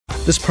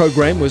This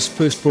program was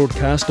first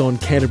broadcast on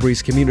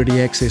Canterbury's community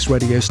access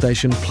radio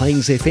station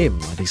Plains FM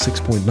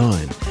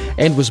 96.9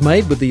 and was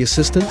made with the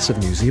assistance of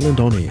New Zealand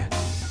On Air.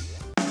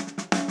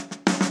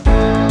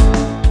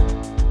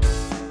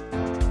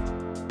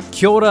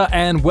 Kia ora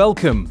and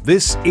welcome.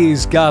 This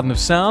is Garden of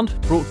Sound,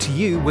 brought to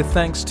you with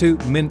thanks to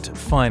Mint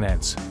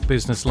Finance,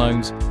 business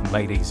loans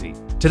made easy.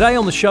 Today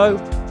on the show,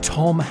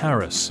 Tom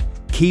Harris,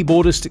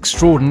 keyboardist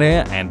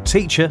extraordinaire and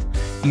teacher,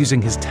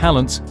 using his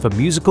talents for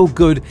musical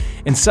good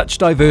in such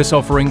diverse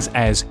offerings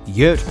as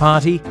Yurt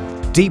Party,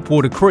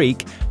 Deepwater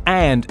Creek,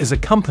 and as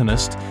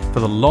accompanist for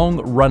the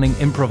long-running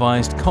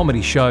improvised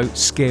comedy show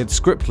Scared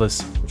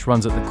Scriptless, which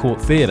runs at the Court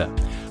Theatre.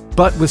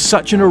 But with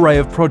such an array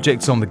of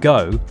projects on the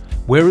go,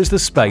 where is the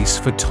space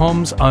for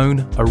Tom's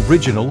own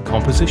original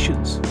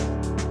compositions?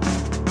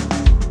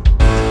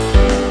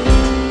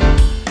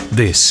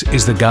 This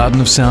is the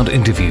Garden of Sound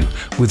interview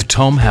with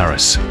Tom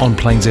Harris on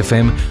Plains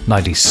FM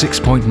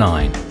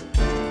 96.9.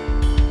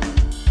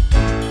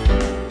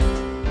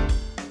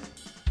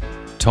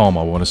 Tom,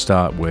 I want to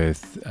start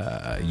with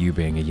you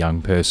being a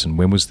young person.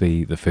 When was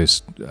the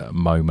first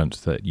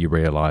moment that you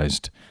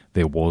realised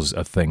there was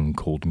a thing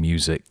called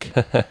music?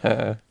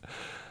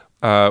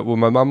 Well,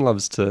 my mum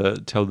loves to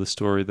tell the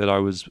story that I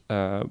was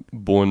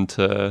born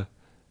to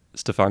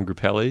Stefan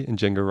Grappelli and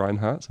Django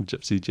Reinhardt, some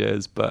gypsy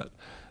jazz, but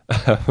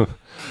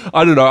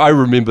I don't know. I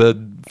remember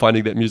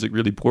finding that music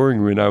really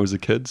boring when I was a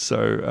kid.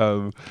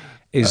 So,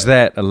 is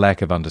that a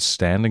lack of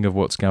understanding of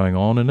what's going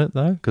on in it,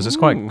 though? Because it's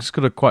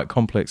got a quite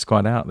complex,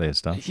 quite out there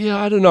stuff. Yeah,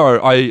 I don't know.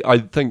 I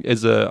think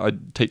I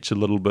teach a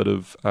little bit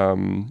of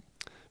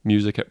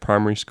music at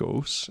primary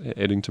schools, at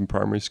Addington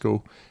Primary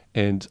School,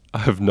 and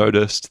I've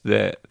noticed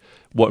that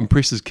what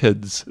impresses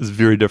kids is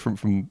very different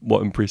from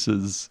what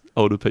impresses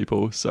older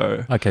people.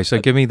 So okay, so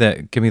give me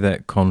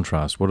that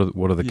contrast. What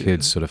are the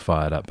kids sort of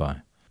fired up by?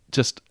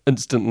 Just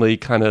instantly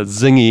kind of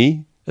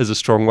zingy is a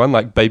strong one,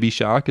 like Baby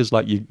Shark is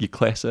like your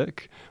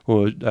classic,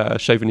 or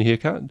Shaving a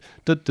Haircut,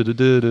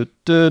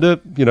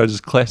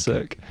 just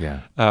classic. Yeah.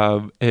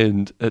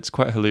 And it's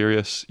quite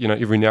hilarious,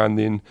 every now and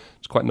then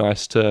it's quite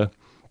nice to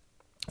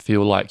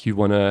feel like you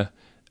want to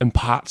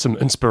impart some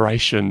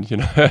inspiration,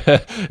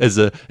 as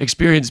an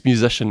experienced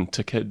musician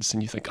to kids,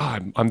 and you think,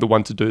 I'm the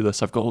one to do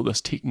this. I've got all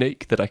this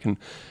technique that I can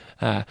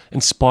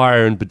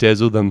inspire and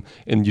bedazzle them,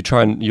 and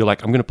you're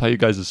like, I'm going to play you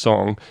guys a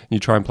song, and you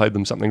try and play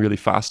them something really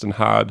fast and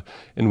hard,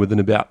 and within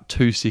about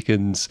 2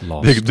 seconds,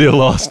 they're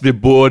lost, they're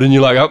bored, and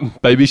you're like, oh,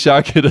 Baby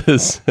Shark it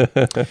is.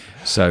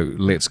 So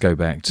let's go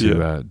back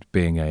to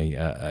being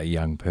a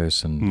young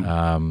person.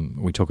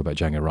 We talk about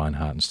Django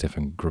Reinhardt and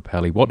Stefan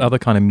Grappelli. What other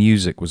kind of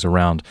music was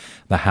around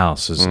the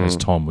house as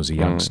Tom was a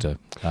youngster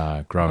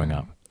growing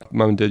up?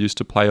 Mum and Dad used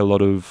to play a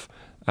lot of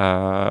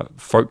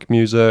folk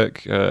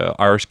music,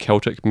 Irish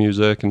Celtic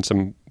music, and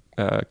some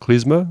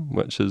klezmer,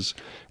 which has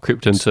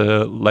crept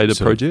into later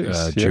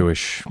projects.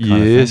 Jewish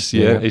kind of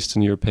thing. Yeah,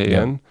 Eastern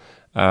European.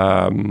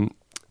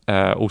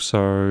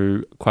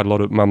 Also, quite a lot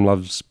of, Mum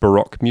loves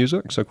Baroque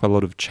music, so quite a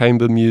lot of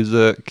chamber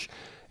music,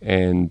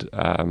 and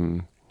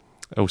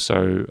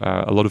also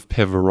a lot of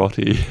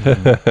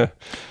Pavarotti.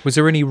 Was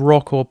there any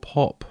rock or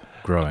pop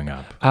growing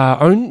up?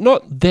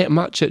 Not that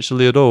much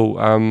actually at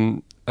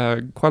all.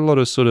 Quite a lot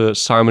of sort of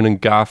Simon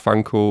and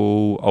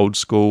Garfunkel, old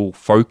school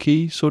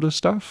folky sort of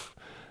stuff.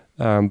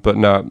 But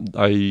no,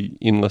 I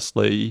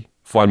endlessly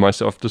find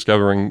myself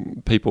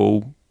discovering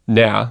people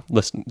now,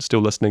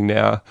 still listening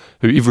now,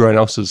 who everyone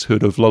else has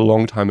heard of a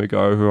long time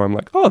ago, who I'm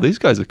like, oh, these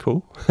guys are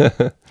cool.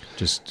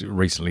 Just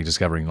recently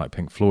discovering like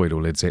Pink Floyd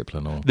or Led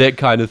Zeppelin or that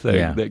kind of thing.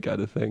 Yeah.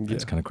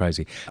 It's kind of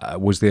crazy.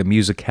 Was there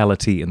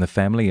musicality in the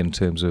family in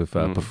terms of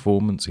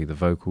performance, either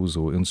vocals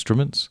or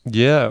instruments?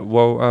 Yeah,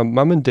 well,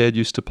 Mum and Dad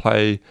used to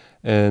play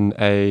in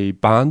a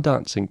barn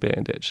dancing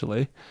band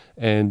actually,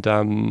 and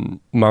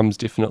Mum's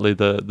definitely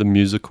the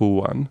musical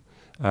one.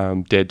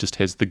 Dad just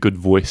has the good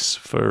voice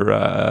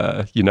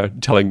for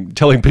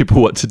telling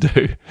people what to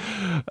do.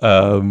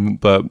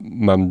 But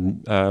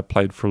Mum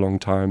played for a long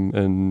time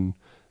in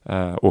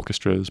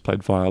orchestras,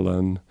 played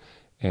violin,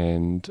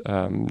 and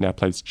now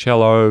plays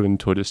cello and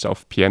taught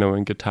herself piano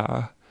and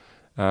guitar.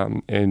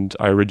 And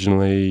I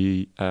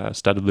originally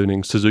started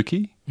learning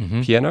Suzuki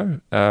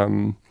piano.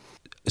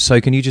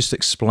 So can you just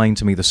explain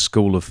to me the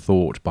school of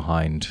thought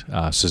behind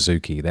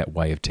Suzuki, that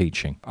way of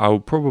teaching? I'll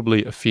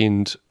probably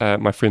offend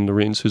my friend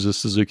Lorenz, who's a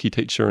Suzuki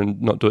teacher,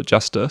 and not do it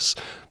justice.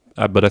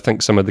 But I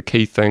think some of the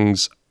key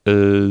things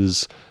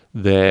is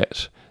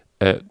that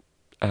it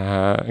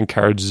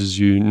encourages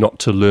you not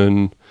to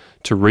learn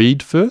to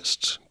read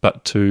first,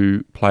 but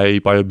to play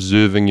by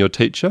observing your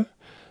teacher.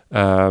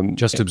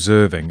 Just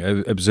observing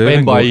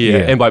and by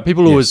ear. And by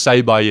people always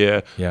say by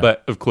ear,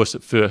 but of course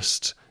at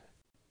first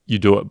you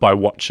do it by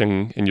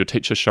watching and your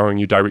teacher showing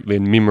you directly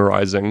and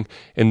memorizing,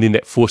 and then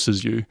that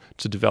forces you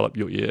to develop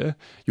your ear.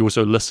 You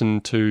also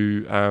listen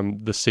to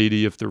the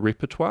CD of the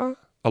repertoire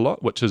a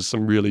lot, which is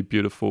some really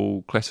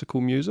beautiful classical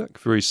music,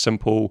 very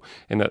simple,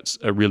 and it's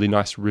a really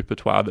nice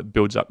repertoire that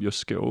builds up your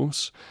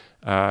skills.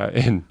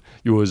 And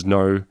you always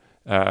know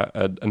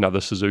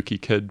another Suzuki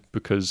kid,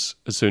 because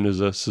as soon as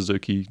a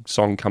Suzuki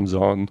song comes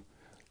on,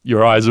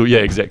 your eyes will,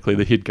 exactly,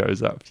 the head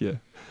goes up,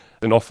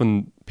 And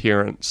often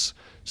parents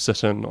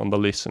sit in on the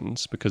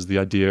lessons because the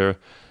idea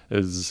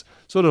is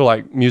sort of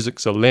like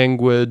music's a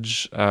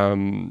language,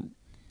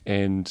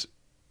 and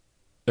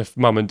if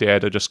mum and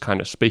dad are just kind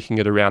of speaking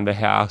it around the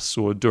house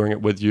or doing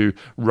it with you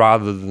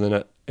rather than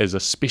it as a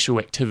special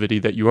activity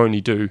that you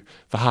only do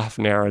for half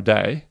an hour a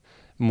day,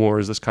 more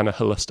as this kind of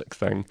holistic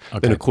thing,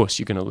 then of course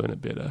you're going to learn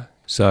it better.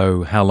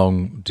 So how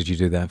long did you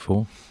do that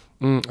for?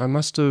 I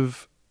must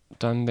have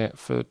done that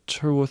for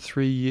 2 or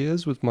 3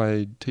 years with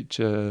my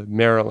teacher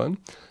Marilyn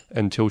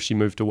until she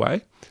moved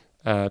away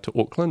to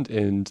Auckland,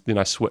 and then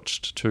I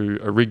switched to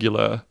a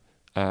regular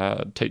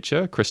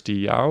teacher, Christy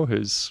Yao,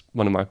 who's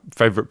one of my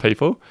favourite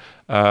people,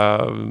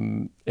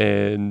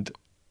 and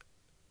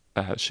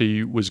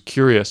she was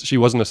curious. She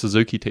wasn't a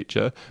Suzuki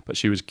teacher, but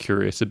she was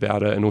curious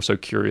about it and also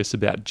curious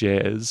about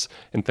jazz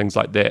and things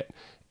like that.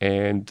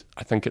 And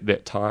I think at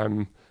that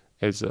time,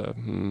 as a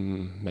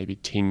maybe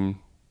 10,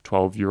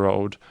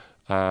 12-year-old,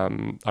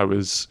 I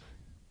was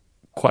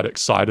quite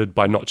excited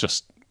by not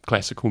just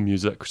classical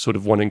music, sort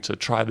of wanting to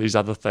try these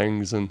other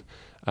things and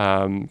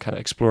kind of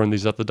exploring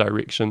these other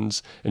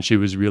directions. And she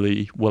was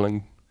really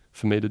willing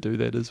for me to do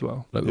that as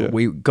well. Look,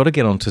 we got to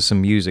get onto some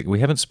music.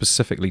 We haven't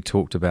specifically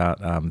talked about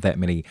that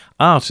many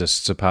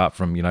artists apart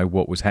from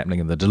what was happening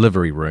in the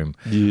delivery room,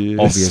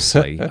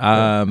 obviously.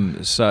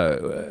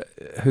 So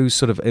who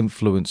sort of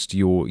influenced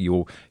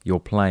your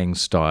playing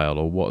style,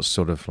 or what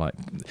sort of like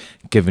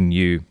given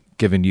you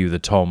the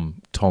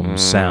Tom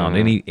sound?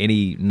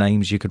 Any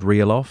names you could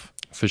reel off?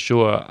 For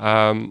sure.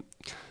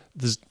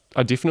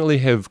 I definitely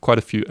have quite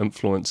a few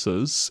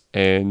influences,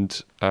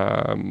 and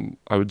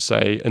I would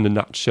say in a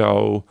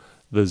nutshell,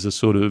 there's a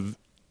sort of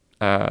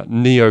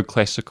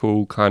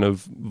neoclassical kind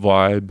of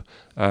vibe.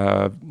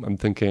 I'm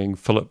thinking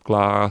Philip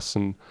Glass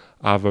and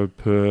Arvo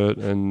Pärt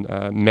and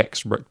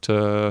Max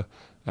Richter,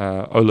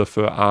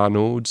 Olafur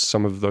Arnold,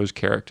 some of those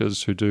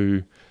characters who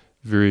do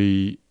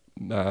very,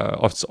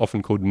 it's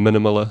often called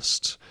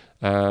minimalist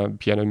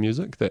piano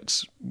music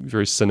that's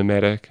very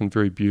cinematic and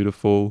very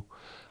beautiful.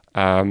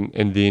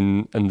 And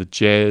then in the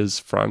jazz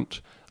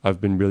front,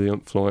 I've been really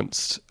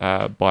influenced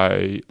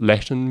by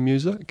Latin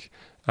music,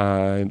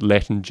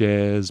 Latin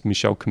jazz,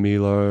 Michel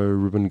Camilo,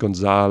 Ruben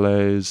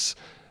Gonzalez,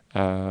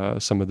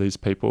 some of these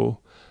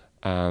people.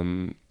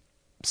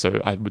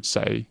 So I would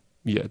say,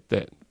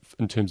 that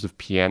in terms of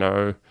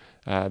piano,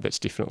 that's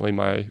definitely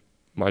my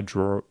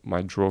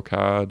draw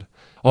card.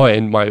 Oh,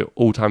 and my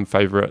all-time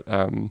favorite,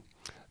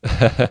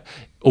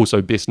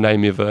 also best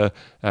name ever,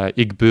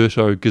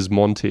 Egberto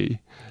Gismonti.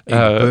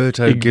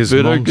 Egberto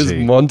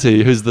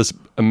Gismonti, who's this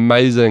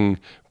amazing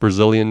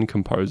Brazilian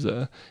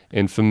composer,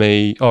 and for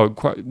me,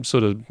 quite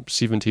sort of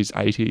 70s,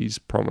 80s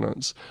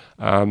prominence.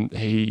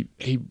 He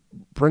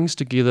brings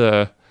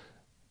together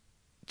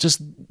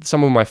just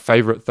some of my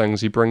favorite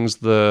things. He brings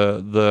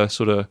the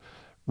sort of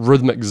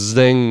rhythmic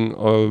zing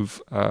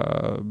of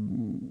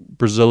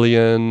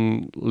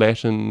Brazilian,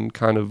 Latin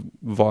kind of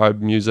vibe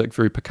music,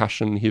 very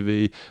percussion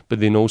heavy, but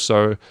then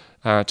also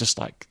just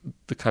like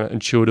the kind of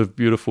intuitive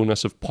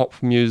beautifulness of pop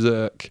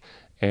music.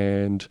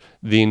 And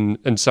then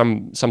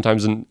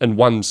sometimes in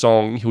one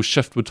song, he'll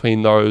shift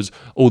between those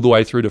all the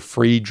way through to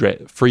free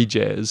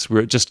jazz,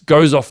 where it just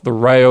goes off the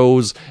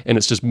rails and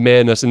it's just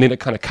madness, and then it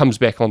kind of comes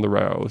back on the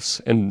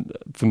rails. And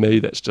for me,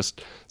 that's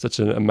just such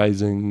an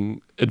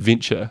amazing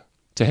adventure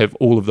to have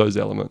all of those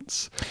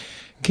elements.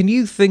 Can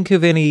you think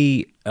of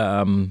any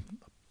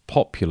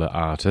popular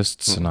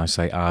artists, and I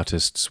say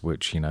artists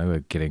which are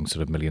getting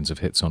sort of millions of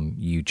hits on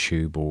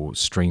YouTube or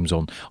streams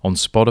on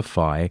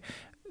Spotify,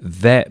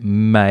 that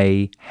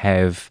may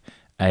have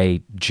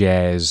a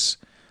jazz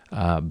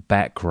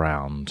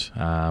background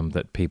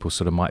that people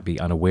sort of might be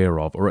unaware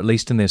of, or at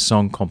least in their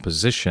song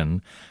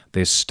composition,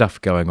 there's stuff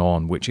going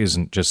on which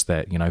isn't just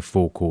that,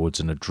 4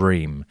 chords and a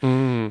dream.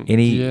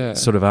 Any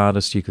sort of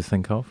artist you could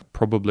think of?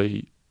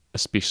 Probably,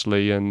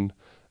 especially in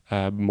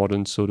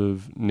modern sort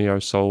of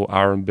neo-soul,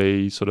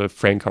 R&B, sort of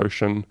Frank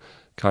Ocean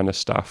kind of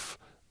stuff.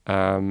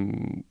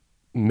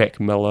 Mac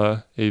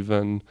Miller,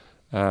 even.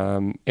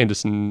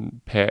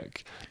 Anderson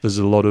 .Paak. There's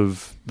a lot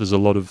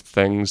of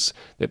things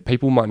that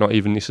people might not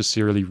even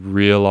necessarily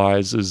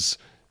realize is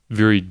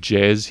very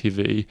jazz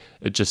heavy.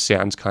 It just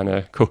sounds kind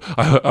of cool.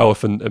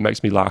 It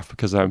makes me laugh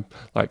because I'm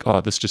like,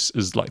 this just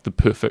is like the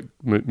perfect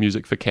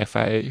music for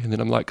cafe, and then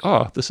I'm like,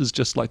 this is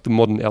just like the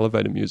modern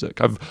elevator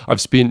music.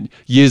 I've spent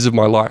years of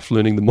my life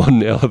learning the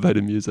modern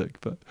elevator music,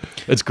 but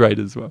it's great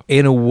as well.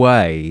 In a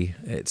way,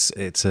 it's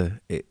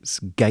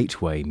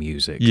gateway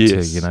music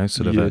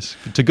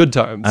to good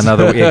times.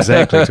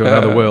 Exactly, to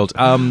another world.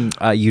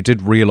 You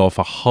did reel off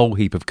a whole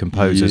heap of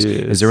composers.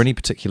 Yes. Is there any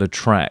particular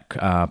track,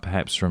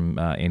 perhaps from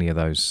any of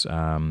those,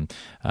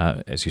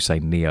 as you say,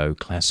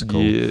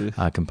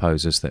 neoclassical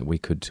composers that we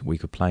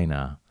could play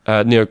now?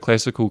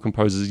 Neoclassical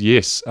composers,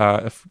 yes.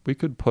 If we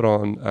could put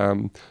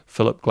on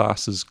Philip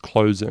Glass's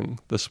Closing.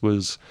 This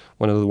was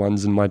one of the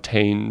ones in my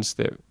teens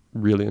that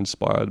really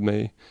inspired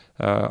me.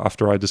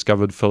 After I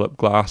discovered Philip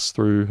Glass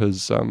through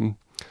his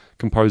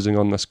composing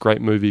on this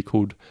great movie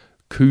called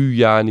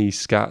Kujani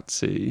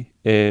Skatsi,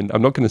 and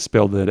I'm not going to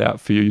spell that out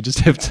for you, you just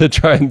have to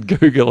try and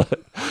Google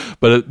it.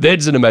 But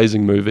that's an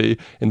amazing movie,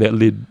 and that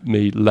led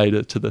me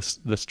later to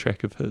this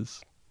track of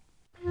his.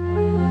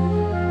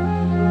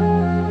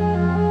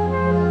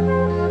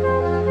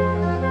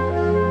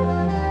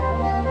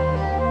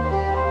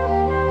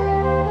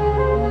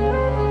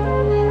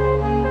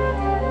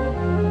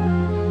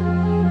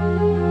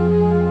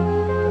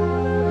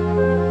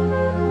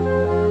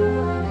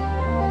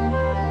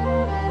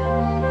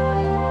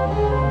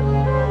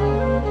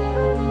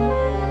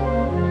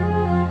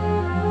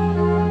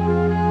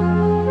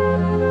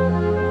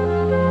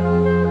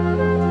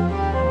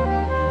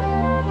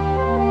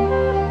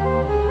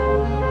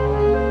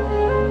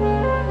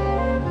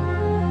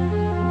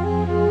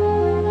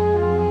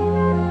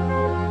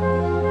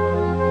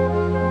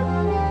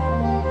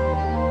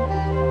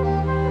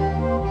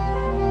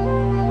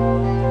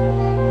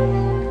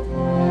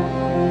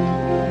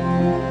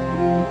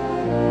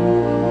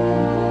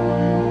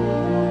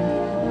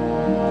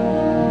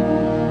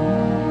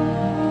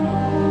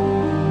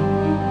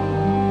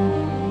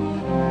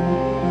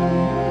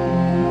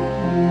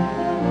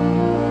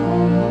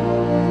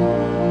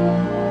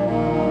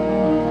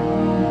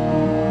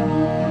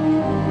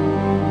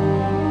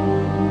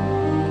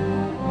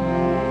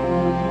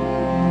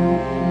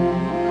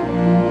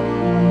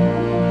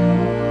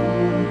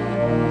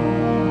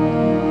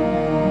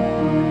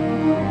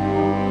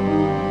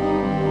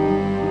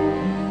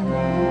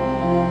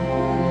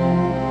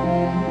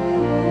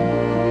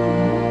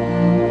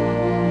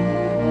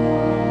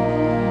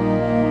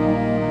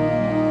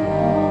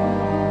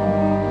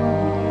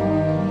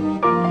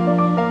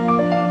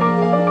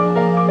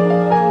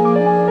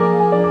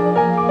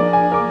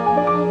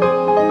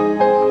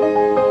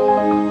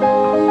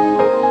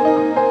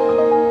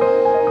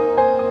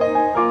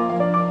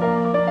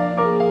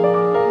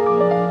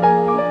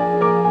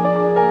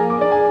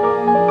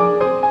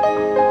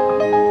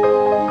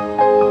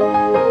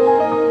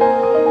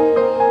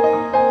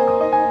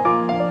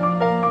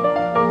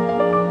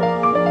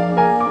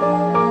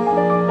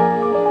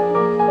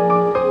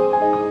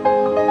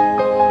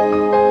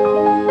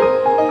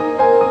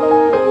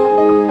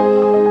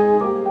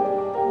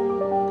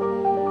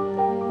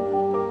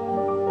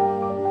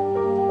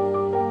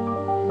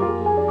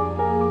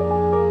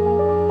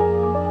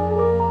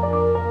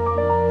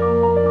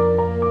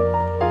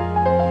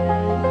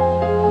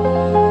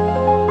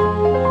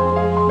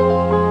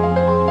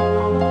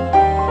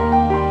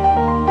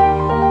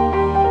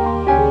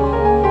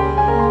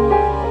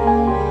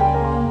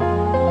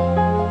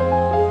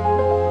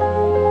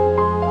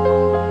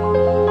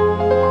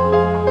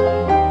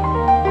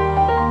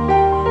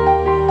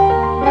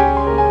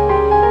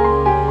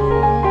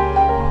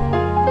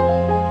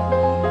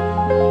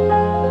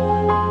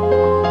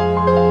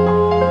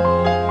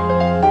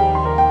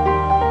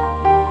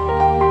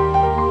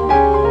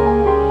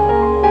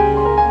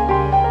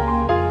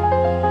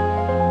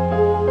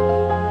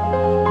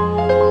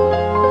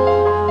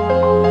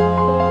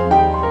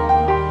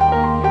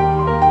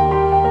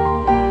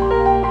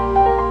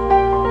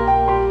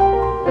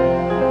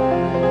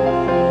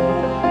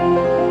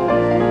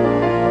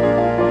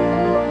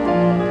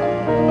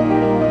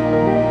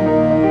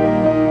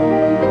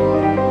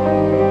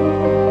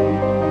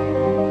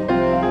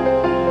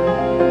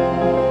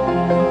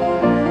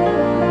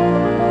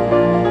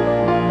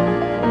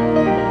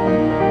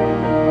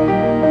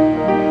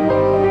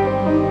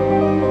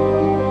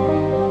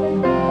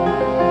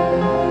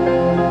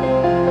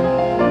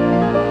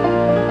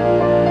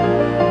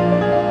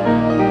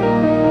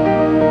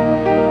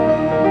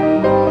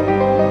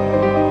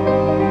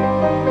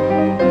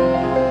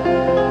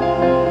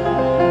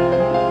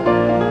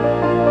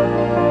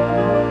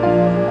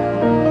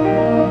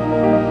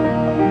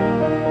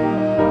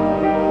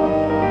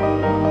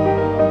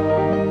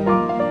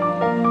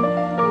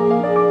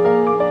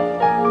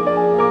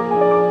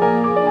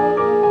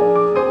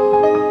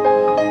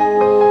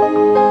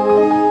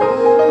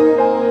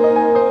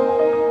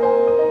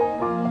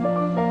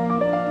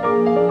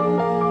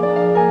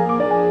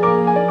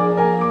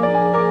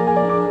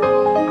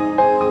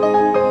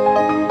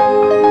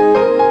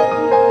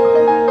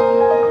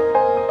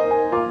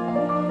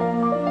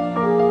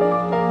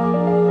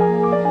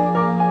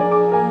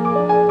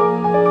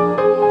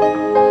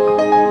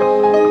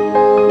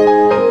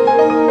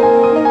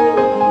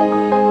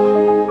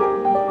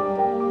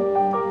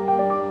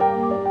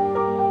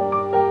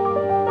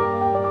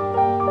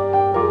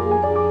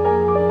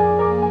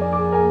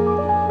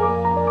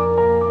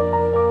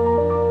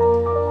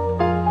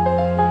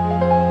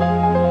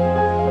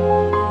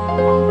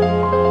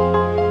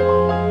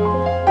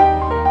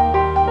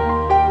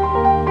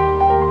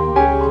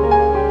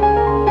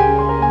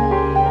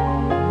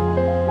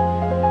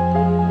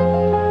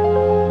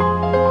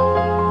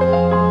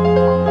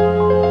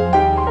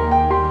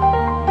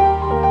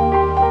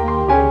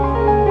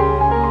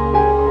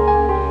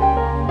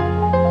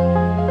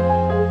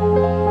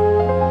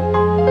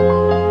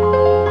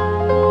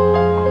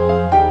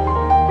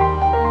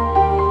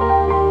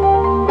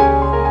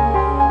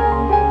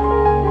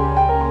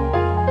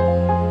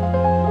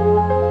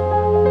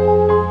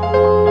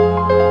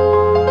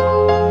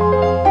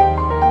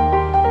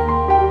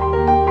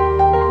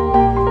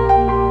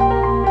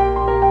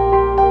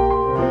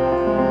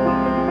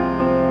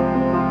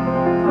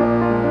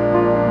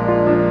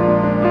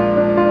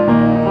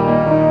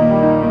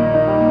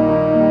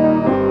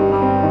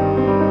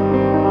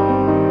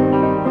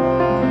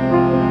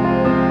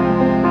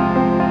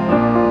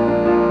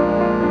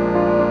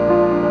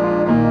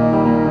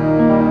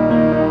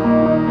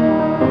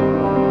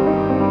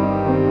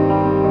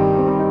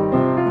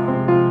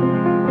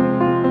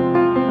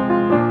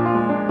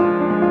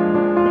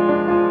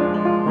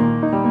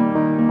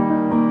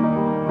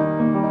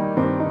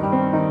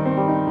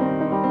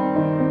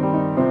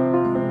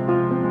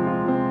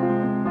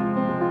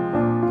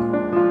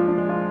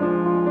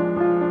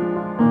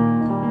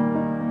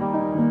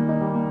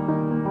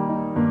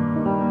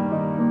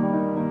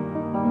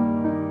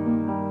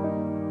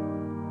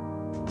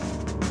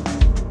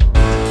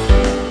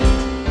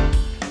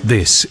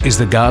 This is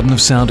the Garden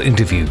of Sound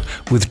interview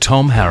with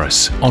Tom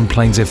Harris on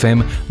Plains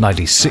FM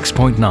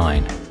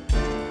 96.9.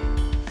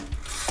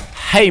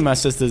 Hey my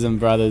sisters and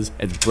brothers,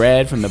 it's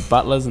Brad from the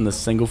Butlers and the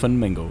Singlefin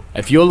Mingle.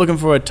 If you're looking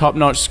for a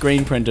top-notch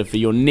screen printer for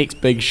your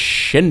next big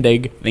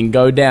shindig, then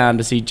go down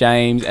to see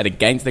James at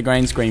Against the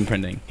Grain Screen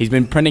Printing. He's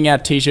been printing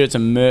out t-shirts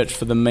and merch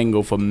for the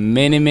Mingle for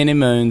many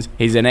moons.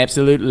 He's an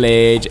absolute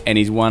ledge and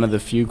he's one of the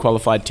few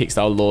qualified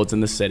textile lords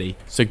in the city.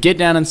 So get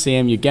down and see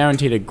him, you're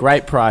guaranteed a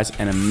great price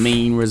and a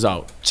mean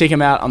result. Check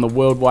him out on the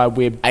World Wide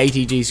Web,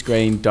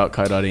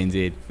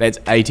 atgscreen.co.nz. That's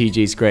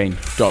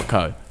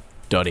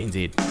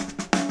atgscreen.co.nz.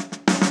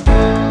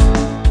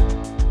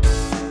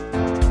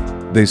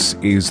 This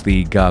is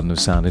the Garden of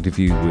Sound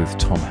interview with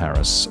Tom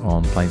Harris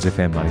on Plains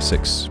FM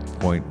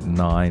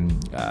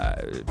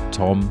 96.9.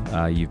 Tom,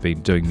 you've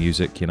been doing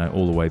music,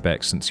 all the way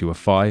back since you were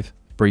 5,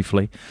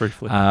 briefly.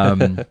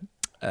 What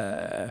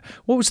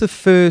was the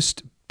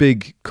first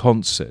big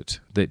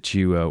concert that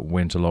you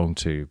went along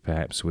to,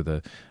 perhaps with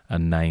a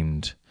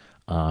named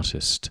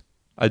artist?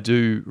 I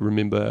do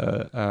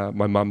remember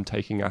my mum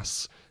taking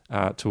us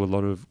to a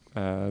lot of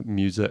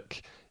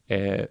music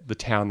at the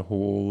town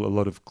hall, a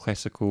lot of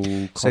classical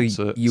concerts.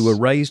 So you were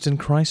raised in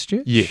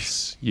Christchurch?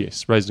 Yes,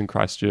 raised in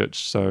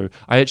Christchurch. So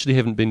I actually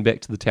haven't been back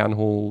to the town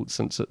hall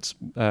since it's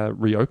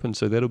reopened,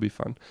 so that'll be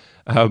fun.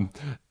 I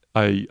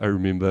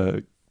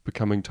remember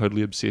becoming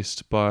totally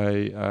obsessed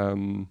by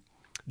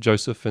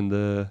Joseph and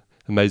the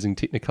Amazing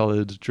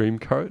Technicoloured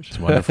Dreamcoat.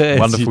 It's a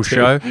wonderful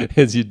show.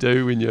 As you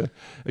do when you're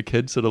a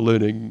kid, sort of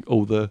learning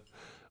all the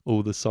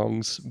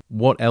songs.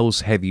 What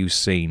else have you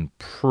seen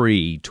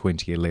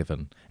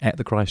pre-2011 at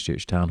the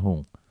Christchurch Town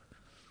Hall?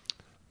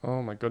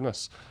 Oh my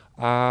goodness.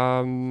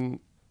 That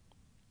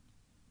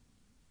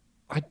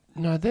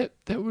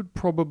would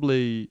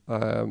probably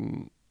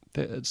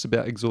it's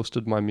about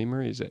exhausted my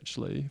memories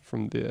actually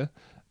from there.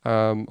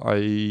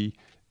 I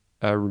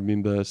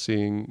remember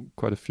seeing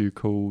quite a few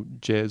cool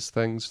jazz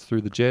things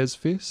through the Jazz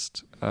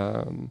Fest,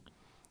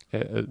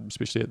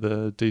 especially at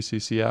the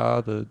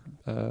DCCR, the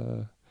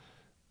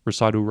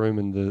recital room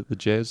in the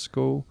jazz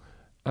school.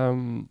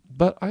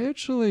 But I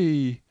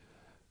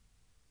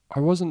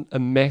wasn't a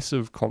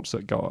massive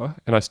concert goer,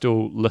 and I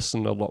still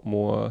listen a lot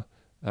more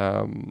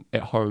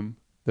at home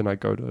than I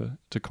go to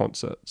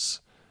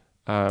concerts.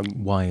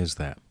 Why is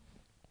that?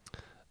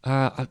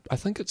 I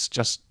think it's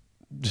just,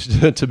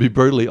 to be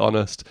brutally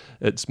honest,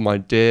 it's my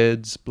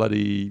dad's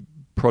bloody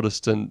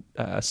Protestant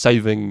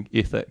saving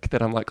ethic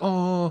that I'm like,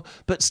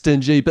 bit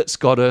stingy, bit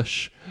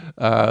Scottish.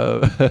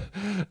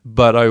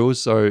 But I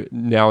also,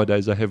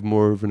 nowadays, I have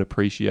more of an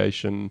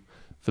appreciation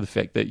for the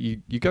fact that you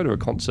go to a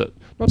concert,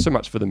 not so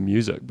much for the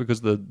music,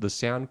 because the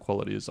sound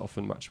quality is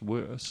often much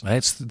worse.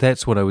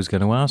 That's what I was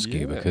going to ask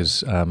you,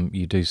 because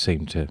you do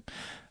seem to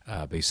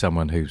be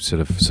someone who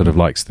sort of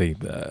likes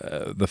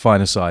the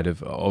finer side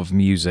of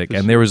music,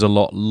 and there is a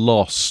lot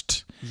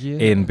lost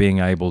in being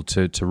able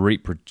to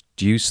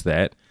reproduce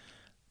that,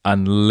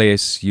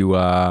 unless you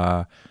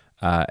are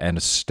an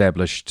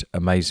established,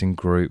 amazing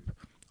group.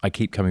 I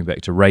keep coming back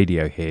to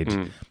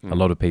Radiohead. A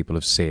lot of people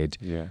have said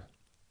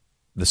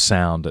the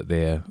sound at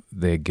their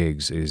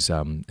gigs is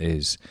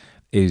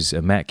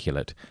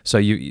immaculate. So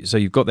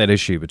you've got that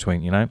issue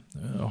between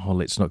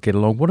let's not get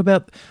along. What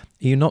about,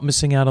 are you not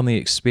missing out on the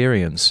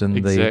experience and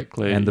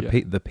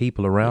the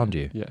people around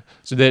you? Yeah.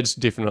 So that's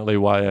definitely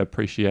why I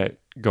appreciate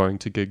going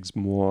to gigs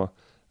more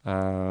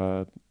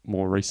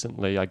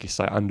recently. I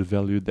guess I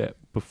undervalued that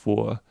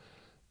before,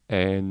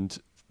 and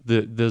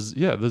there's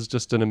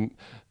just an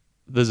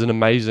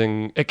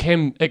amazing. It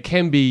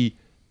can be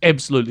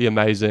absolutely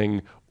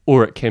amazing,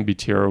 or it can be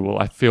terrible.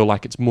 I feel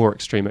like it's more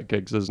extreme at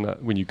gigs, isn't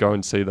it? When you go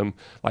and see them,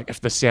 like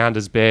if the sound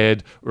is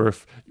bad, or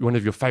if one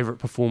of your favorite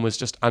performers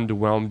just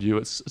underwhelmed you,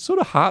 it's sort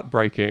of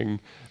heartbreaking.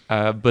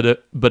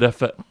 But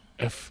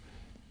if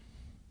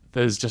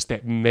there's just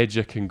that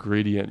magic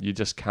ingredient, you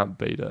just can't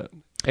beat it.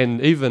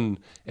 And even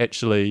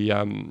actually,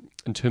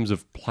 in terms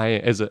of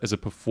playing as a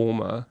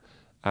performer,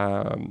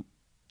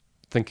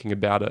 thinking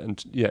about it,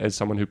 and as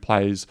someone who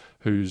plays,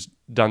 who's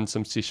done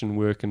some session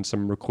work and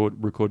some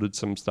recorded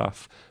some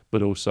stuff,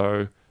 but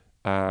also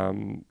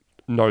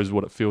knows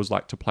what it feels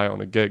like to play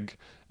on a gig.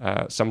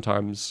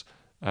 Sometimes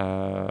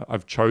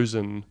I've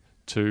chosen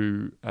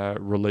to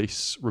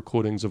release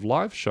recordings of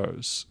live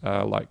shows,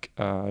 like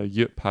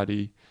Yurt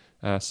Party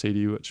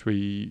CD, which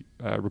we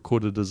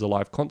recorded as a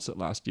live concert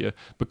last year,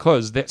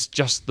 because that's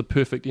just the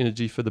perfect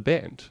energy for the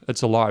band.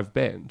 It's a live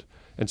band.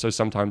 And so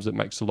sometimes it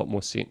makes a lot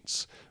more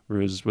sense.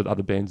 Whereas with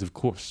other bands, of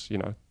course,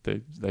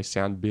 they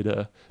sound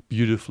better,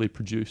 beautifully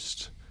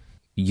produced.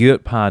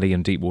 Yurt Party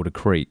and Deepwater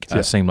Creek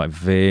seem like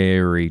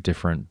very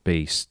different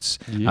beasts.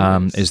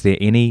 Yes. Is there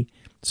any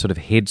sort of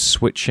head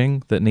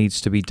switching that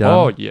needs to be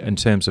done in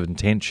terms of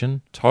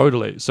intention?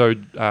 Totally. So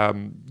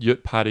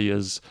Yurt Party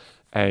is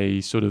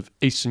a sort of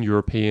Eastern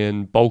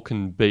European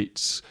Balkan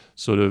beats,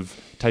 sort of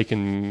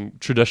taking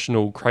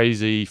traditional,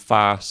 crazy,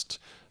 fast,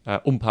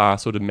 umpa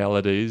sort of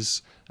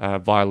melodies,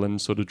 violin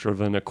sort of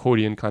driven,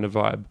 accordion kind of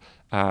vibe,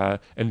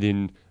 and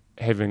then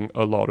having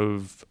a lot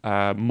of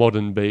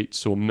modern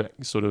beats or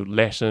sort of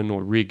Latin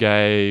or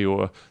reggae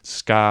or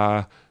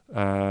ska,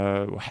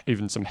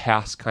 even some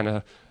house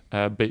kind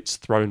of beats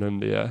thrown in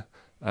there.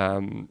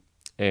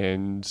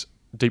 And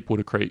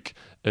Deepwater Creek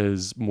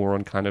is more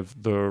on kind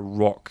of the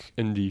rock,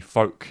 indie,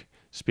 folk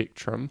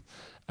spectrum.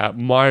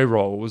 My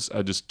roles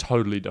are just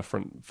totally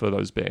different for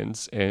those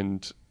bands,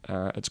 and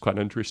it's quite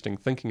interesting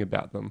thinking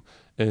about them.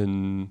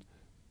 In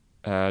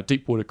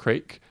Deepwater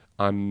Creek,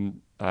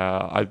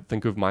 I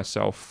think of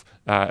myself,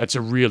 it's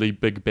a really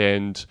big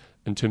band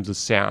in terms of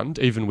sound,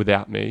 even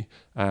without me.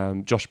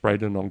 Josh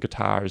Braden on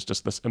guitar is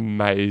just this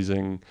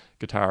amazing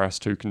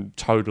guitarist who can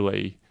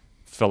totally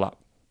fill up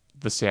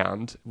the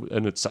sound,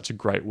 and it's such a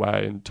great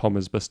way. And Tom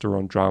Isbister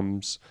on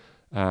drums,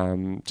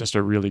 just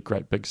a really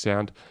great big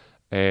sound.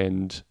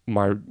 And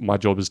my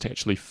job is to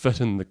actually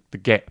fit in the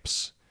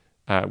gaps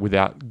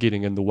without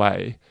getting in the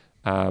way,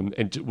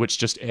 and which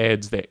just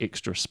adds that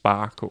extra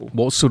sparkle.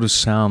 What sort of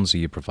sounds are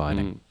you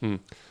providing?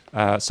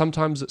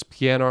 Sometimes it's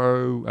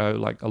piano,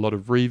 like a lot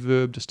of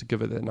reverb, just to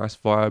give it that nice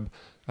vibe.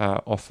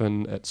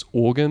 Often it's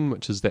organ,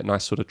 which is that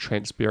nice sort of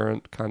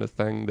transparent kind of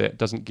thing that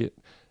doesn't get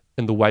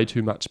in the way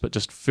too much, but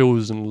just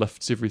fills and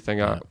lifts everything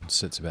up.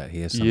 Sits about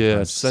here sometimes.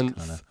 Yeah,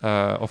 synth,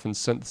 often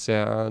synth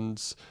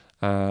sounds.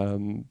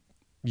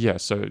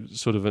 So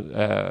sort of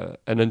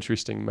an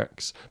interesting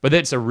mix. But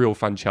that's a real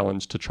fun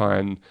challenge to try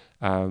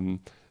and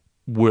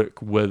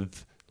work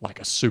with like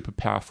a super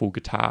powerful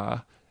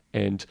guitar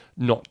and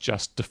not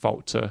just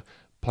default to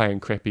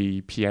playing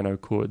crappy piano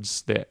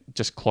chords that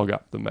just clog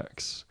up the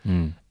mix.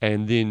 And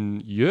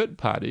then Yurt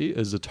Party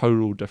is a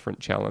total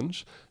different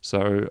challenge.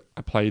 So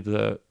I play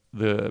the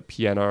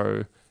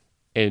piano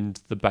and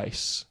the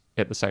bass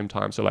at the same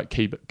time, so like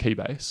key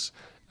bass.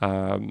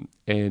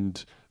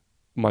 And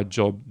my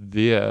job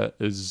there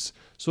is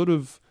sort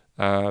of,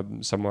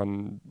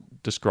 someone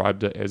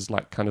described it as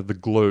like kind of the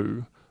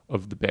glue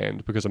of the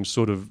band, because I'm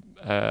sort of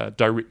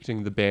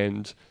directing the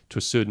band to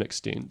a certain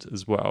extent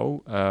as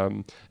well.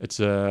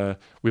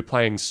 We're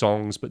playing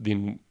songs, but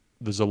then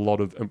there's a lot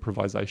of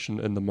improvisation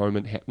in the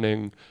moment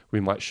happening. We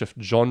might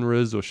shift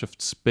genres or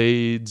shift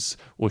speeds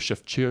or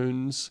shift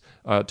tunes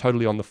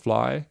totally on the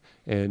fly.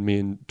 And me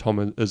and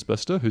Tom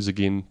Isbister, who's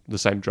again the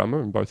same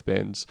drummer in both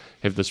bands,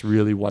 have this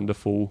really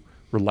wonderful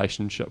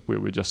relationship where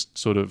we're just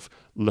sort of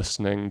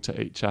listening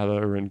to each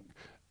other, and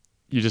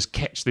you just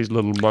catch these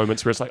little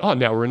moments where it's like, oh,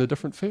 now we're in a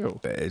different field.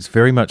 It's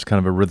very much kind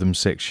of a rhythm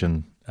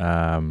section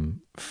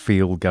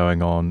feel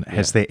going on. Yeah.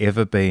 Has there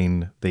ever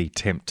been the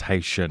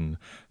temptation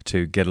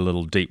to get a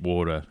little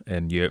Deepwater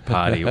in Yurt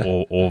Party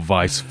or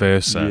vice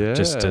versa,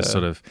 just to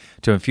sort of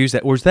to infuse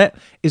that? Or is that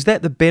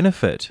the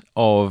benefit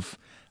of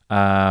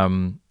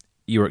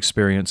your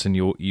experience and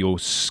your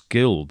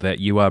skill, that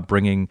you are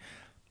bringing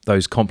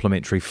those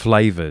complementary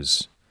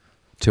flavors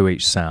to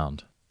each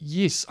sound?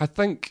 Yes, I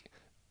think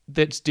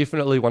that's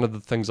definitely one of the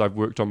things I've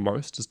worked on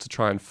most, is to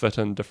try and fit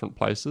in different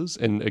places.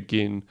 And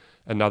again,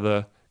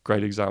 another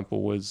great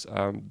example was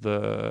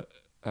the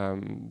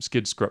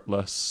skid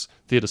scriptless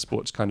theatre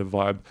sports kind of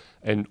vibe.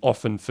 And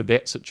often for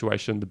that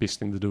situation, the best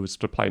thing to do is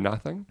to play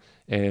nothing.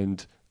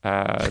 And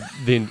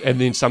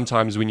then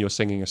sometimes when you're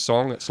singing a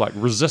song, it's like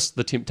resist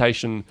the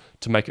temptation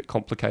to make it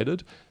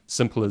complicated.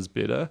 Simple is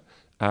better.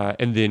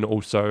 And then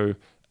also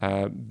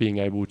being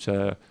able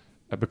to,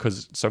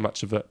 because so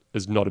much of it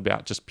is not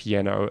about just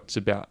piano, it's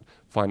about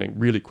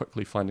really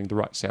quickly finding the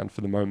right sound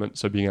for the moment.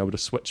 So being able to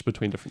switch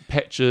between different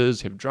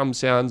patches, have drum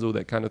sounds, all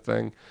that kind of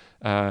thing.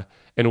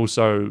 And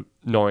also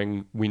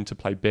knowing when to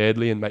play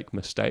badly and make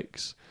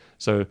mistakes.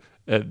 So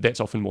that's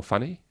often more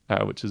funny,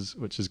 which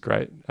is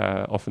great.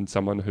 Often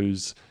someone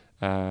who's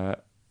a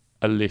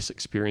less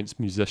experienced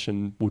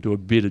musician will do a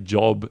better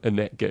job in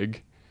that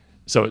gig.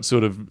 So it's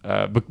sort of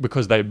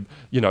because they're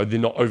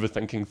not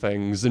overthinking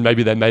things, and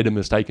maybe they made a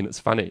mistake and it's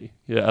funny.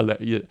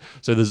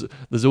 So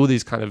there's all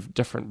these kind of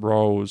different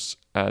roles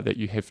that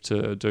you have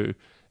to do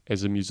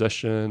as a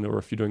musician, or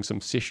if you're doing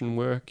some session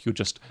work, you're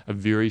just a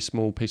very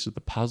small piece of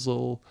the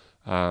puzzle.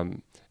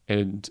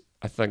 And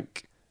I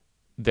think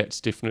that's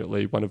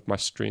definitely one of my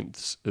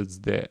strengths,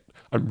 is that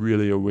I'm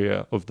really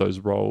aware of those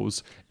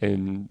roles,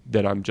 and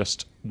that I'm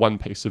just one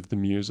piece of the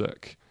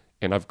music,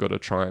 and I've got to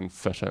try and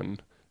fit in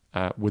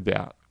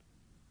without.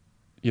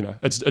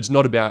 It's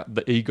not about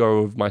the ego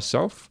of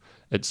myself.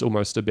 It's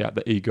almost about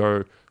the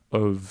ego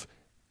of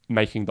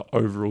making the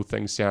overall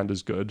thing sound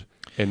as good,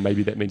 and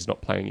maybe that means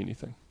not playing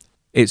anything.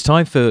 It's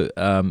time for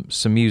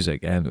some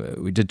music, and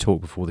we did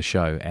talk before the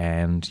show,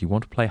 and you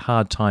want to play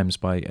Hard Times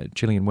by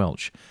Gillian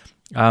Welch.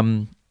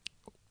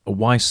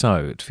 Why so?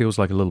 It feels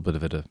like a little bit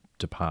of a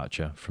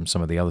departure from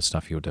some of the other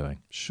stuff you're doing.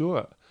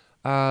 Sure.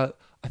 I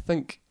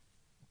think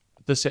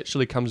this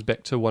actually comes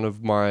back to one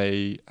of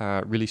my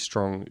really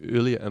strong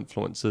earlier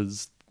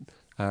influences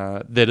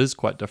that is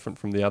quite different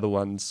from the other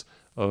ones,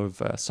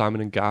 of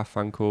Simon and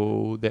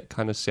Garfunkel, that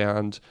kind of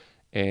sound.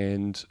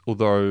 And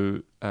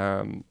although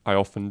I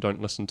often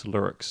don't listen to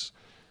lyrics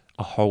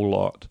a whole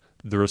lot,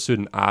 there are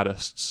certain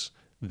artists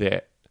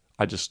that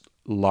I just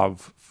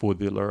love for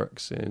their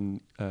lyrics,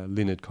 and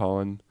Leonard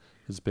Cohen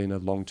has been a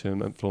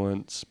long-term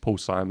influence. Paul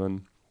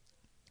Simon,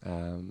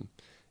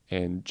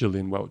 and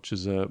Gillian Welch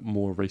is a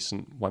more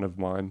recent one of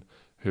mine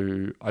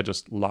who I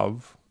just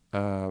love.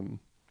 Her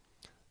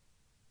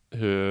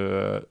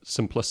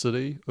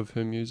simplicity of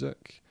her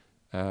music,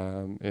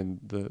 and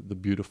the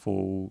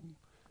beautiful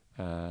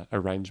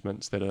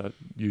arrangements that are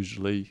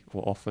usually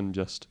or often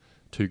just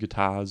 2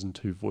 guitars and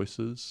 2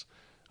 voices,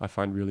 I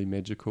find really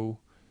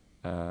magical.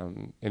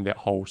 And that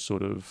whole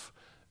sort of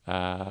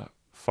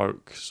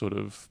folk sort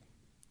of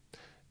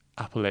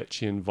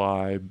Appalachian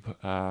vibe,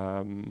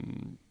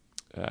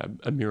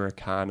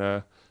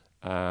 Americana,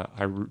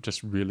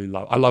 just really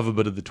love. I love a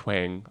bit of the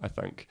twang, I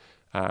think.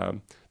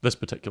 This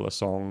particular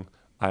song,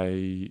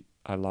 I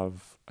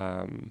love.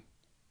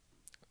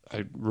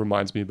 It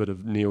reminds me a bit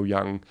of Neil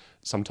Young.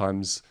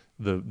 Sometimes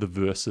the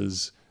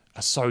verses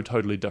are so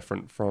totally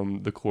different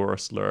from the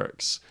chorus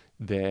lyrics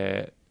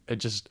that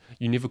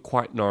you never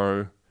quite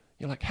know.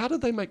 You're like, how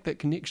did they make that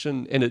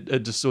connection? And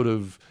it just sort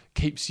of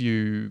keeps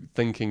you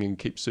thinking and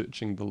keeps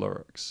searching the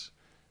lyrics.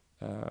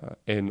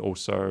 And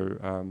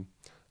also,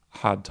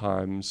 Hard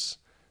Times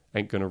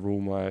Ain't Gonna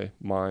Rule My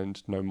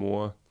Mind No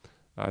More.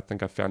 I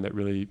think I found that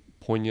really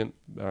poignant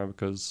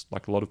because,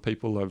 like a lot of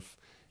people, I've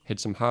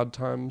had some hard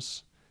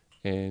times,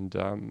 and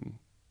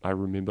I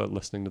remember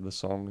listening to the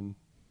song and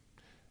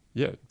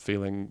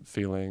feeling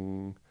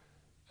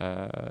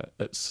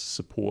its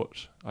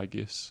support, I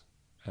guess,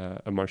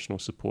 emotional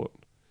support.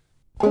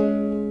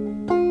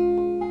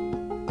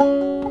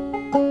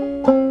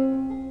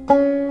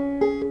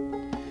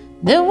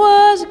 There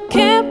was a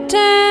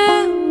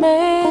Camptown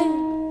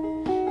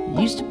man,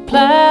 he used to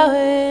plow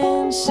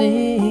and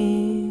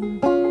sing,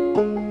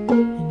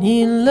 and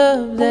he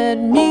loved that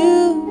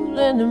mule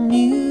and the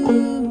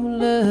mule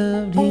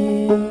loved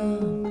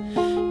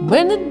him.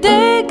 When the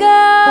day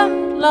got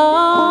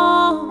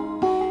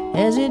long,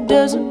 as it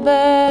does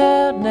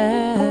about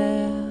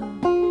now,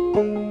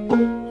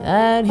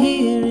 I'd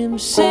hear him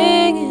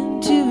singing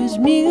to his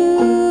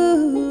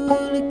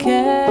muley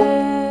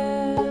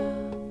cow,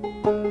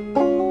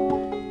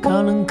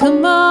 calling,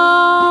 come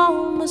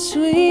on, my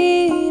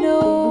sweet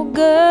old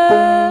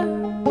girl.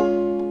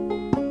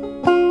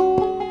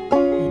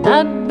 And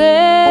I'd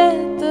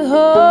bet the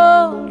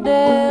whole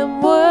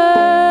damn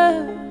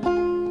world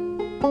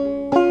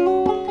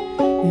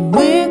that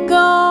we're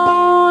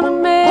gonna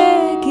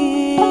make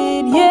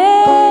it,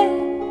 yeah,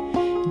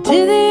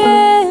 to the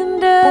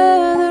end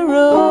of the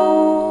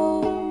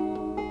road.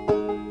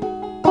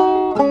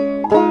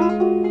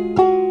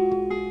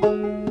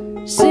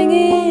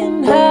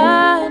 Singing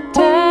hard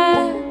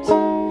times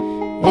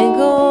ain't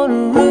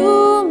gonna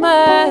rule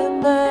my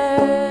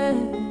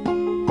mind.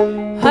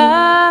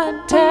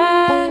 Hard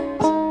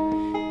times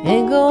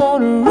ain't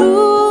gonna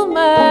rule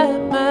my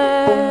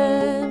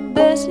mind,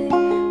 Bessie.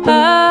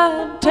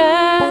 Hard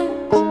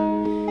times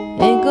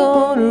ain't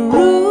gonna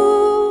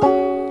rule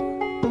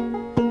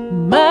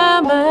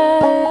my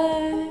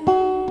mind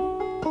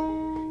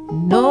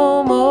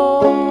no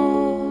more.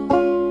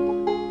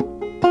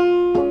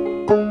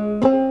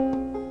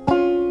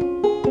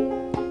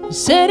 You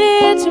said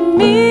it's a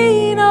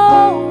mean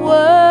old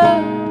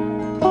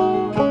world,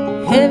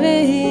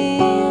 heavy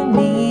in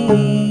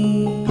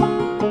me,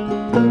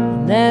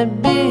 and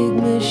that big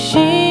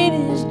machine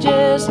is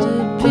just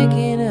a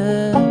picking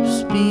up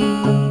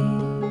speed.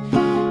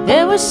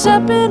 There was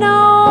supping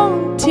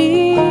on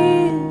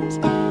tears,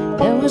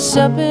 there was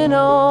supping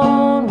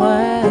on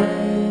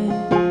wine.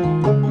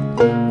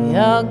 We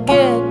all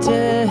get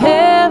to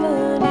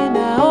heaven in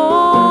our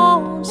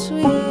own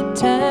sweet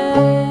time.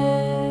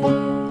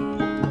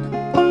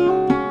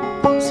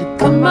 So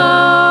come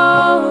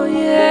on,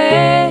 you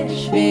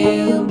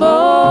Asheville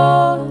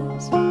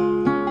boys,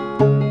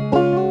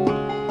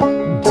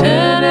 and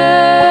turn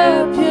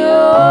up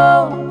your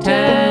old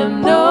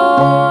time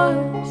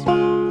noise,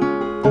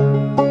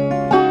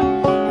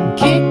 and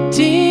kick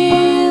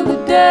till the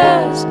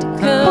dust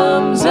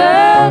comes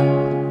up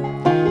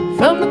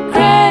from the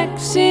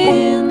cracks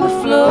in the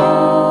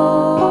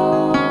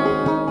floor.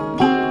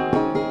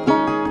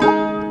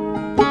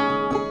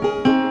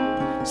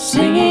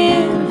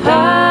 Singing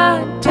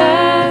hard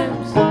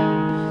times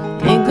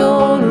ain't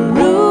gonna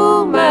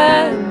rule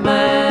my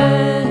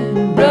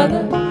mind,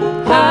 brother.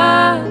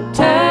 Hard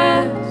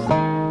times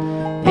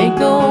ain't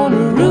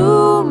gonna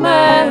rule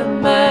my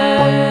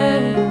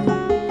mind.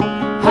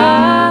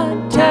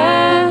 Hard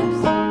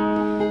times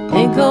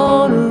ain't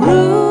gonna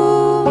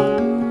rule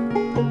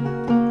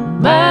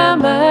my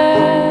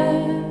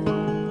mind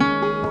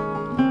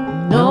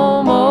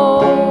no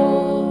more.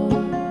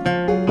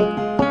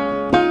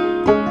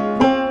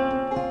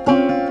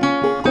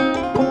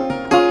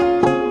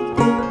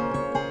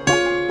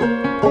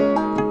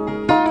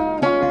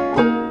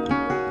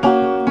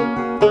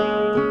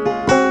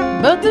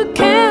 But the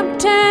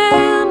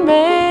Camptown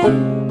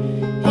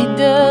man, he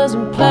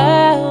doesn't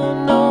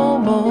plow no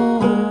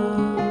more.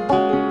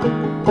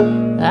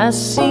 I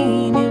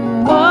seen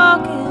him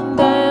walking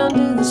down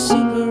to the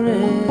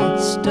cigarette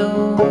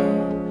store.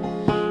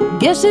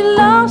 Guess he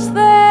lost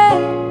that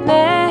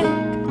knack,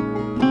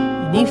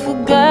 and he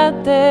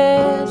forgot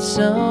that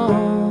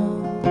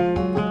song.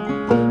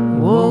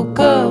 Woke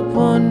up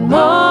one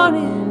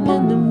morning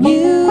and the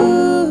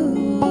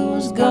mule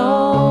was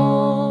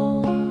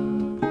gone.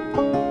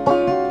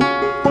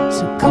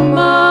 So come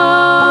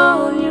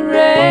on, you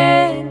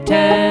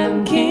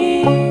ragtime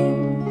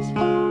kings,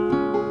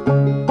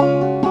 and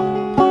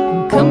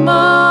come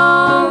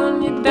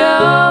on, you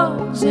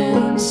dogs,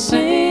 and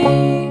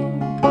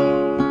sing.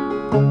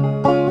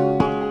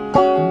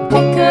 And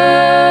pick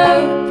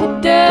up your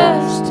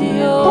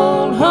dusty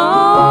old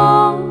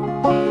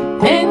home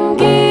and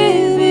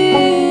give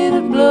it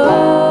a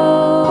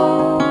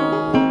blow.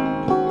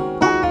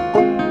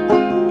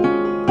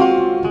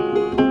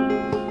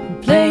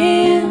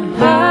 Playing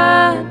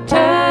high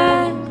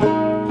time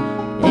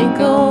ain't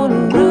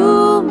gonna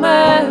rule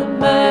my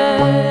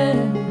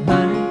mind.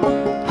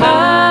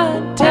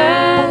 High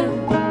time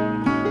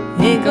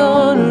ain't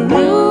gonna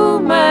rule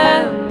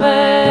my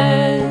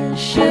mind.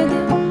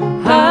 Sugar,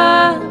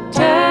 high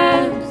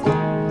times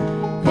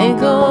ain't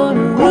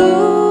gonna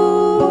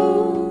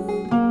rule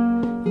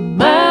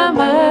my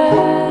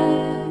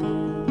mind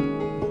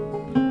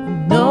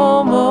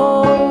no more.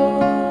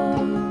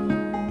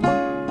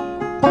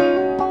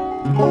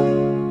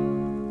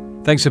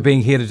 Thanks for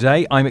being here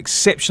today. I'm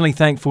exceptionally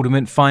thankful to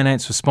Mint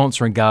Finance for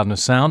sponsoring Garden of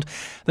Sound.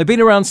 They've been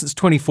around since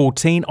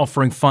 2014,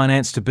 offering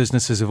finance to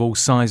businesses of all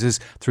sizes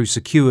through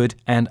secured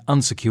and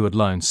unsecured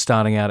loans,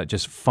 starting out at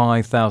just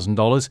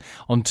 $5,000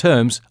 on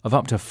terms of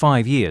up to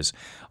 5 years.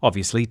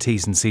 Obviously,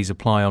 T's and C's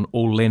apply on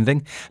all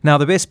lending. Now,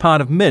 the best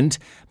part of Mint,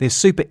 they're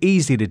super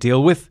easy to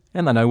deal with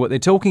and they know what they're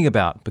talking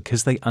about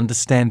because they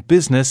understand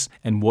business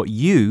and what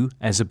you,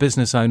 as a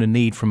business owner,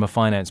 need from a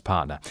finance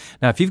partner.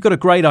 Now, if you've got a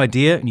great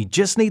idea and you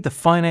just need the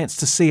finance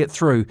to see it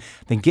through,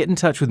 then get in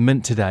touch with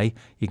Mint today.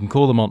 You can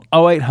call them on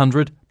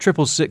 0800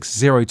 666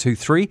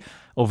 023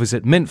 or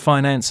visit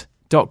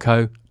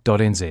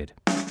mintfinance.co.nz.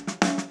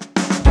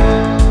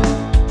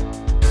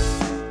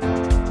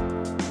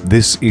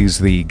 This is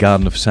the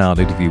Garden of Sound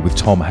interview with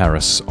Tom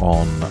Harris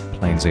on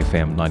Plains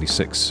FM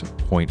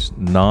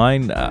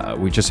 96.9.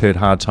 We just heard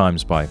Hard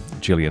Times by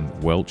Gillian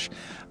Welch.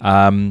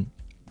 I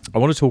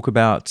want to talk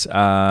about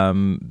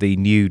the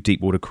new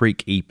Deepwater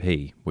Creek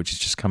EP, which has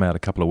just come out a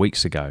couple of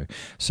weeks ago.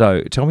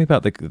 So tell me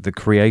about the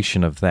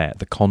creation of that,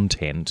 the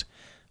content,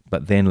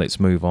 but then let's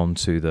move on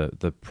to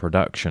the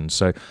production.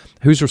 So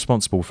who's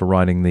responsible for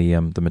writing the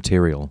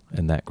material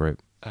in that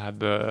group?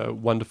 The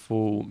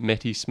wonderful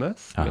Matthew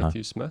Smith,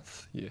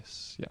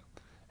 yes, yeah.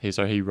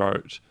 He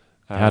wrote.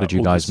 How did you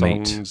all guys the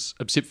meet? songs,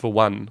 except for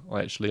one,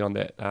 actually, on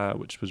that,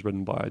 which was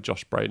written by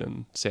Josh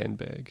Braden,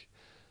 Sandbag,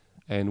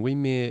 and we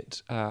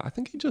met. I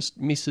think he just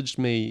messaged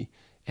me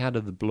out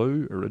of the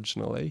blue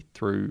originally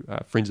through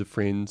Friends of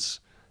Friends.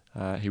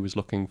 He was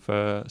looking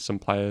for some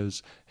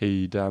players.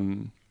 He's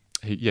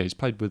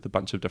played with a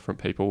bunch of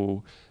different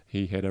people.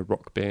 He had a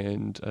rock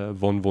band,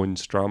 Von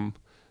Voinstrum,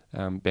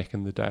 back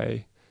in the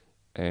day,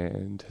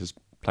 and has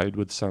played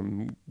with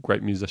some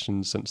great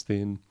musicians since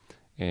then.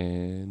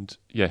 And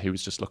yeah, he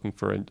was just looking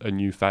for a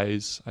new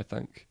phase, I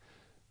think.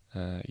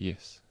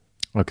 Yes.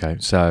 Okay,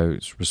 so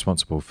it's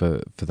responsible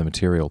for the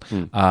material.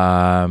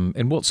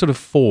 In what sort of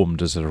form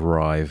does it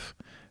arrive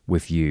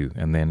with you,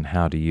 and then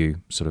how do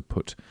you sort of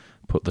put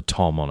the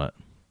Tom on it?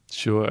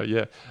 Sure,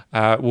 yeah.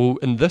 Well,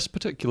 in this